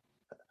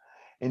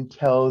and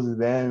tells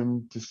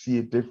them to see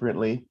it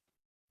differently.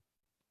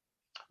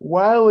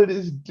 While it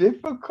is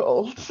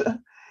difficult,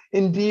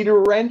 indeed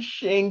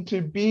wrenching,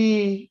 to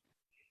be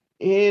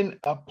in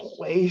a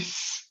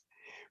place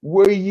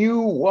where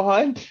you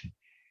want,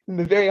 in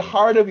the very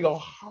heart of your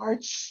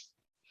hearts,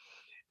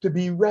 to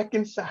be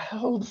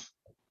reconciled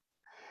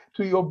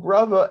to your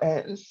brother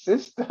and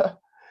sister,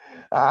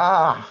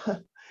 that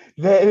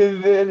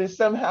is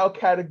somehow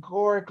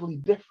categorically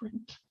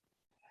different,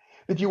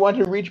 that you want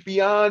to reach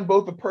beyond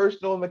both the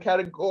personal and the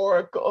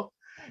categorical,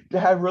 to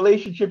have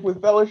relationship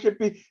with fellowship,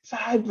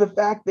 besides the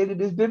fact that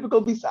it is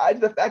difficult,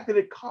 besides the fact that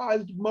it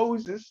caused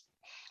Moses,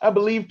 I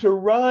believe, to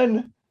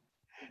run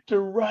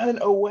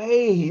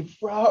away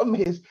from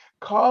his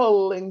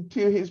calling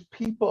to his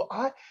people.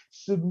 I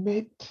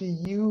submit to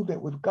you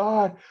that with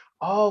God,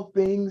 all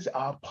things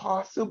are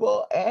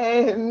possible,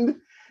 and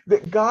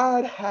that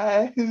God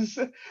has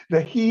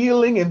the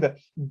healing and the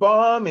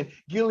balm in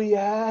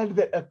Gilead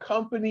that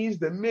accompanies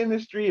the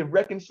ministry of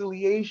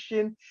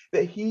reconciliation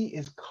that he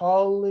is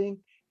calling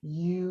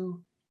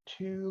you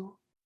to.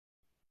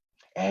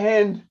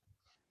 And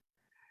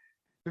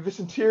the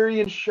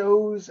centurion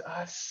shows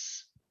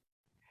us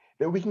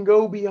that we can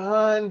go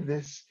beyond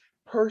this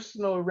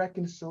personal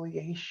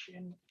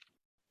reconciliation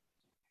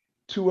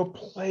to a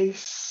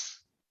place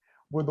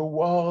where the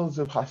walls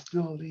of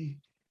hostility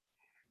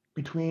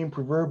between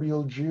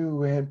proverbial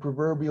Jew and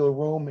proverbial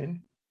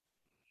Roman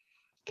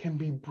can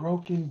be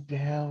broken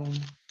down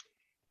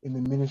in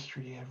the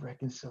ministry of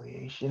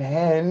reconciliation.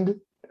 And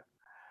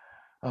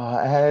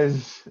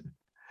as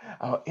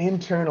our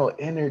internal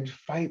innards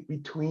fight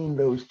between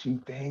those two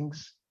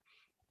things,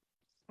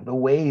 the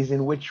ways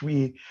in which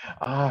we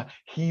are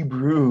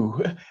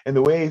Hebrew and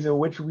the ways in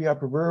which we are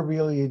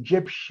proverbially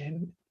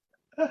Egyptian,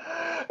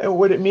 and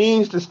what it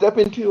means to step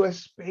into a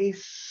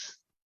space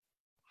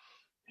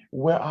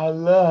where our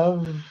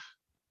love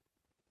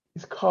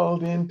is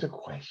called into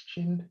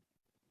question.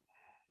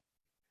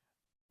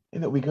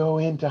 and that we go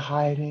into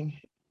hiding,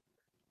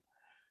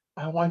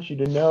 I want you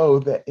to know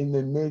that in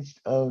the midst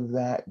of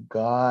that,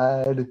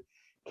 God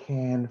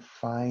can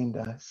find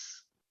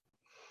us.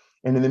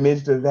 And in the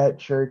midst of that,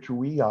 church,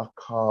 we are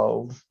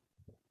called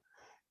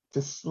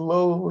to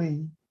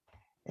slowly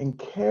and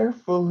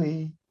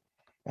carefully,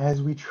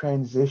 as we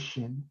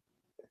transition,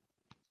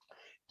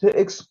 to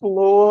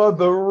explore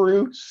the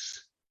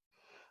roots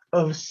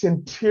of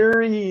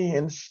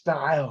centurion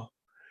style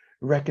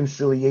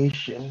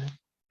reconciliation,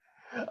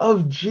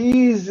 of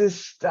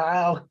Jesus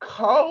style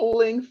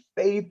calling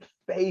faith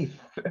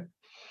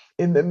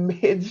in the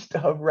midst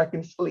of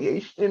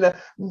reconciliation, in the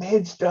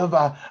midst of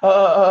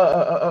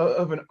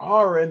of an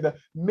aura, in the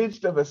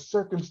midst of a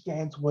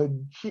circumstance where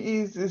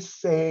Jesus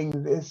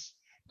saying this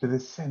to the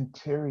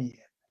centurion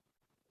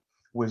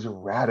was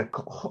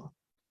radical,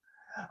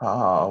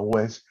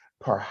 was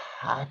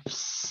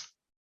perhaps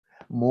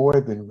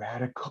more than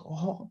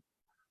radical,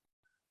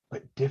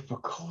 but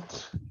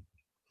difficult.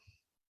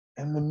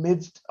 In the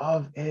midst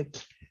of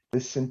it,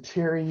 the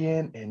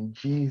centurion and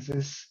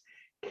Jesus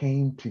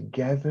came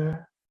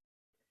together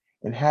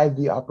and had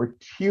the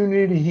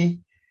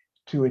opportunity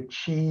to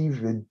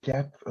achieve the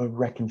depth of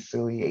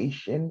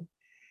reconciliation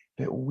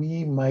that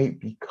we might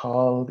be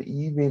called,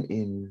 even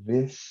in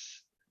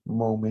this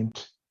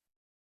moment,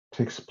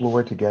 to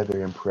explore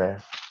together in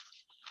prayer.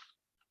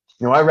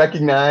 I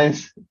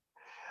recognize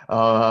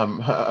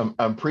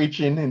I'm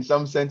preaching in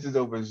some senses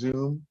over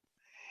Zoom,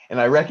 and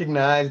I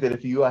recognize that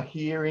if you are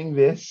hearing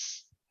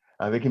this,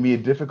 there can be a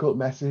difficult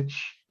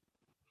message,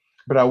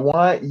 but I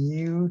want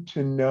you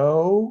to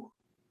know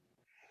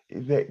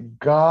that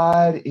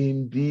God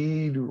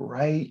indeed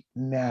right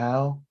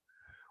now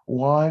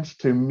wants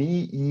to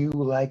meet you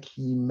like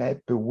he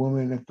met the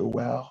woman at the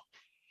well.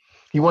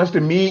 He wants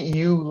to meet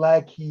you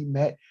like he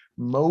met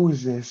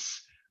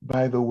Moses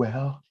by the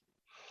well.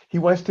 He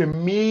wants to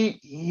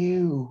meet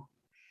you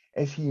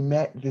as he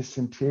met the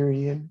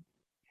centurion.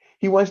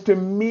 He wants to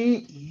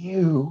meet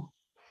you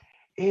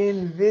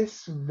in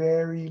this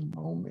very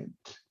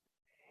moment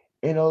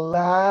and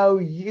allow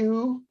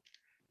you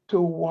to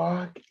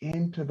walk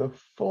into the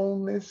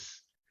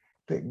fullness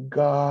that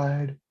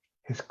God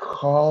has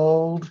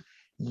called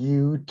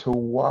you to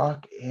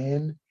walk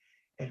in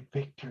at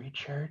Victory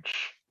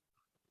Church.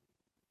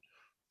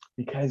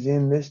 Because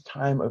in this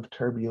time of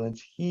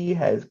turbulence, he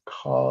has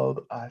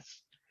called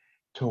us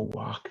to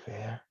walk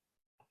there.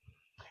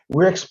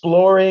 We're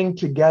exploring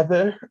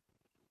together.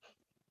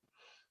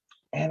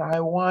 And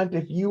I want,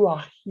 if you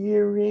are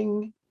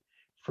hearing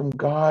from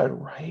God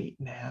right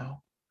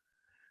now,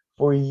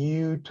 for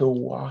you to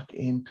walk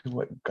into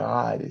what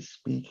God is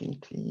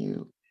speaking to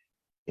you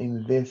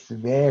in this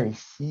very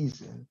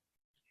season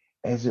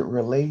as it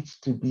relates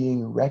to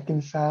being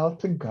reconciled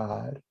to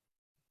God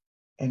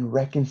and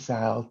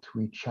reconciled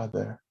to each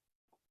other.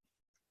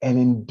 And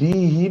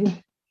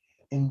indeed,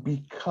 in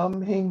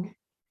becoming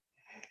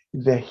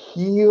the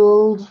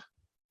healed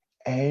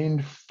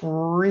and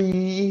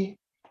free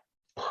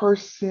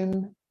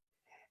person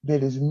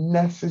that is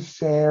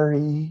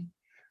necessary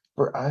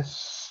for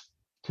us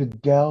to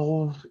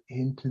delve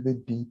into the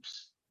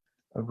deeps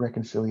of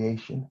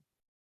reconciliation.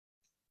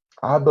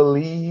 I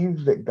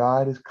believe that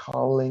God is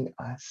calling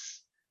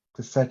us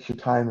to such a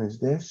time as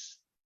this.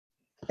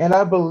 And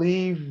I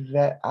believe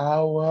that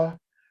our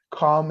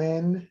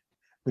common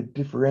but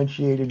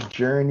differentiated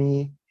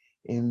journey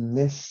in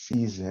this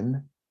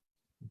season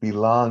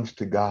belongs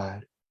to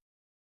God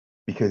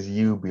because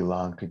you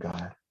belong to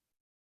God.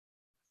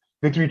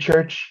 Victory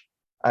Church,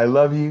 I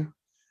love you.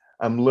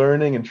 I'm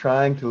learning and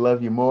trying to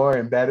love you more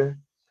and better.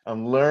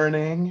 I'm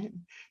learning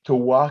to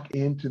walk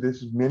into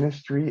this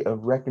ministry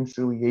of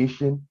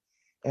reconciliation.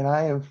 And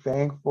I am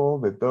thankful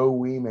that though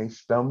we may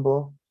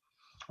stumble,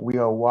 we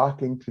are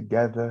walking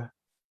together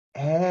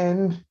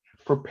and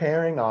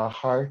preparing our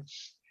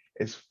hearts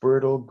as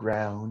fertile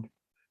ground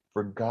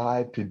for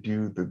God to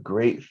do the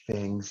great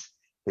things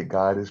that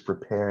God is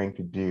preparing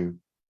to do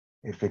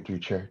at Victory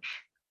Church.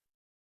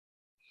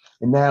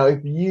 And now,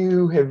 if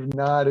you have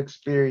not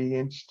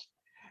experienced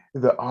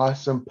the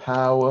awesome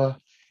power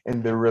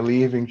and the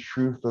relieving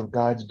truth of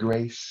God's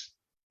grace,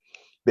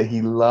 that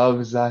he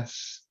loves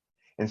us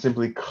and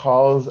simply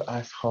calls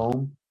us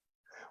home,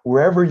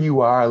 wherever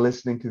you are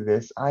listening to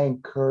this, I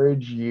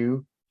encourage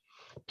you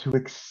to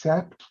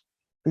accept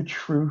the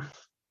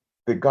truth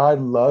that God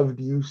loved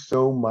you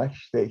so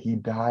much that he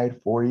died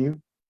for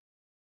you,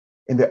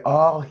 and that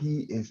all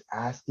he is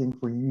asking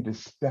for you to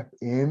step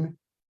in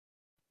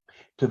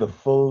to the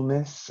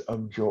fullness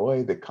of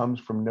joy that comes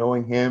from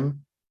knowing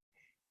him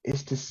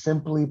is to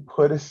simply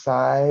put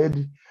aside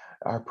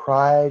our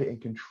pride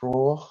and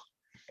control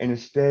and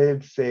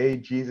instead say,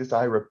 Jesus,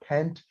 I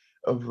repent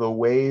of the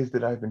ways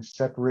that I've been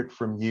separate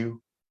from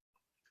you,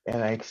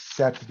 and I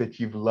accept that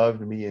you've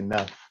loved me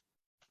enough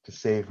to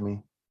save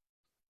me.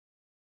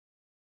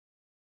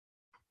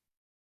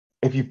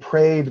 If you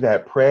prayed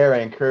that prayer, I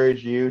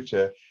encourage you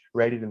to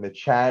write it in the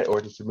chat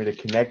or to submit a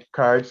connect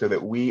card so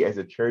that we as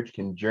a church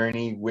can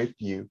journey with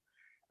you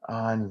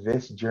on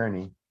this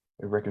journey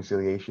of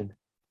reconciliation.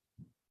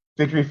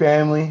 Victory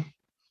family,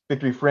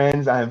 Victory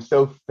friends, I am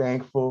so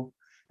thankful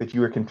that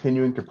you are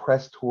continuing to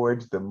press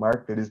towards the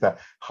mark that is the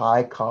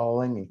high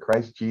calling in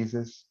Christ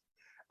Jesus.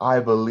 I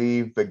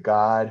believe that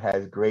God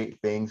has great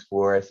things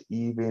for us,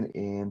 even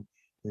in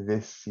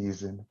this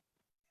season,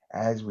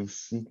 as we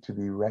seek to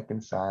be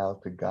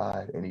reconciled to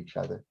God and each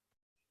other.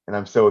 And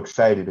I'm so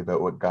excited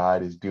about what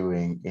God is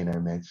doing in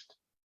our midst.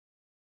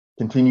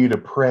 Continue to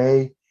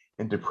pray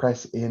and to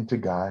press into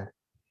God.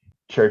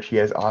 Church, He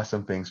has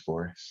awesome things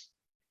for us.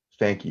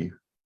 Thank you,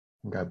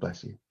 and God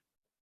bless you.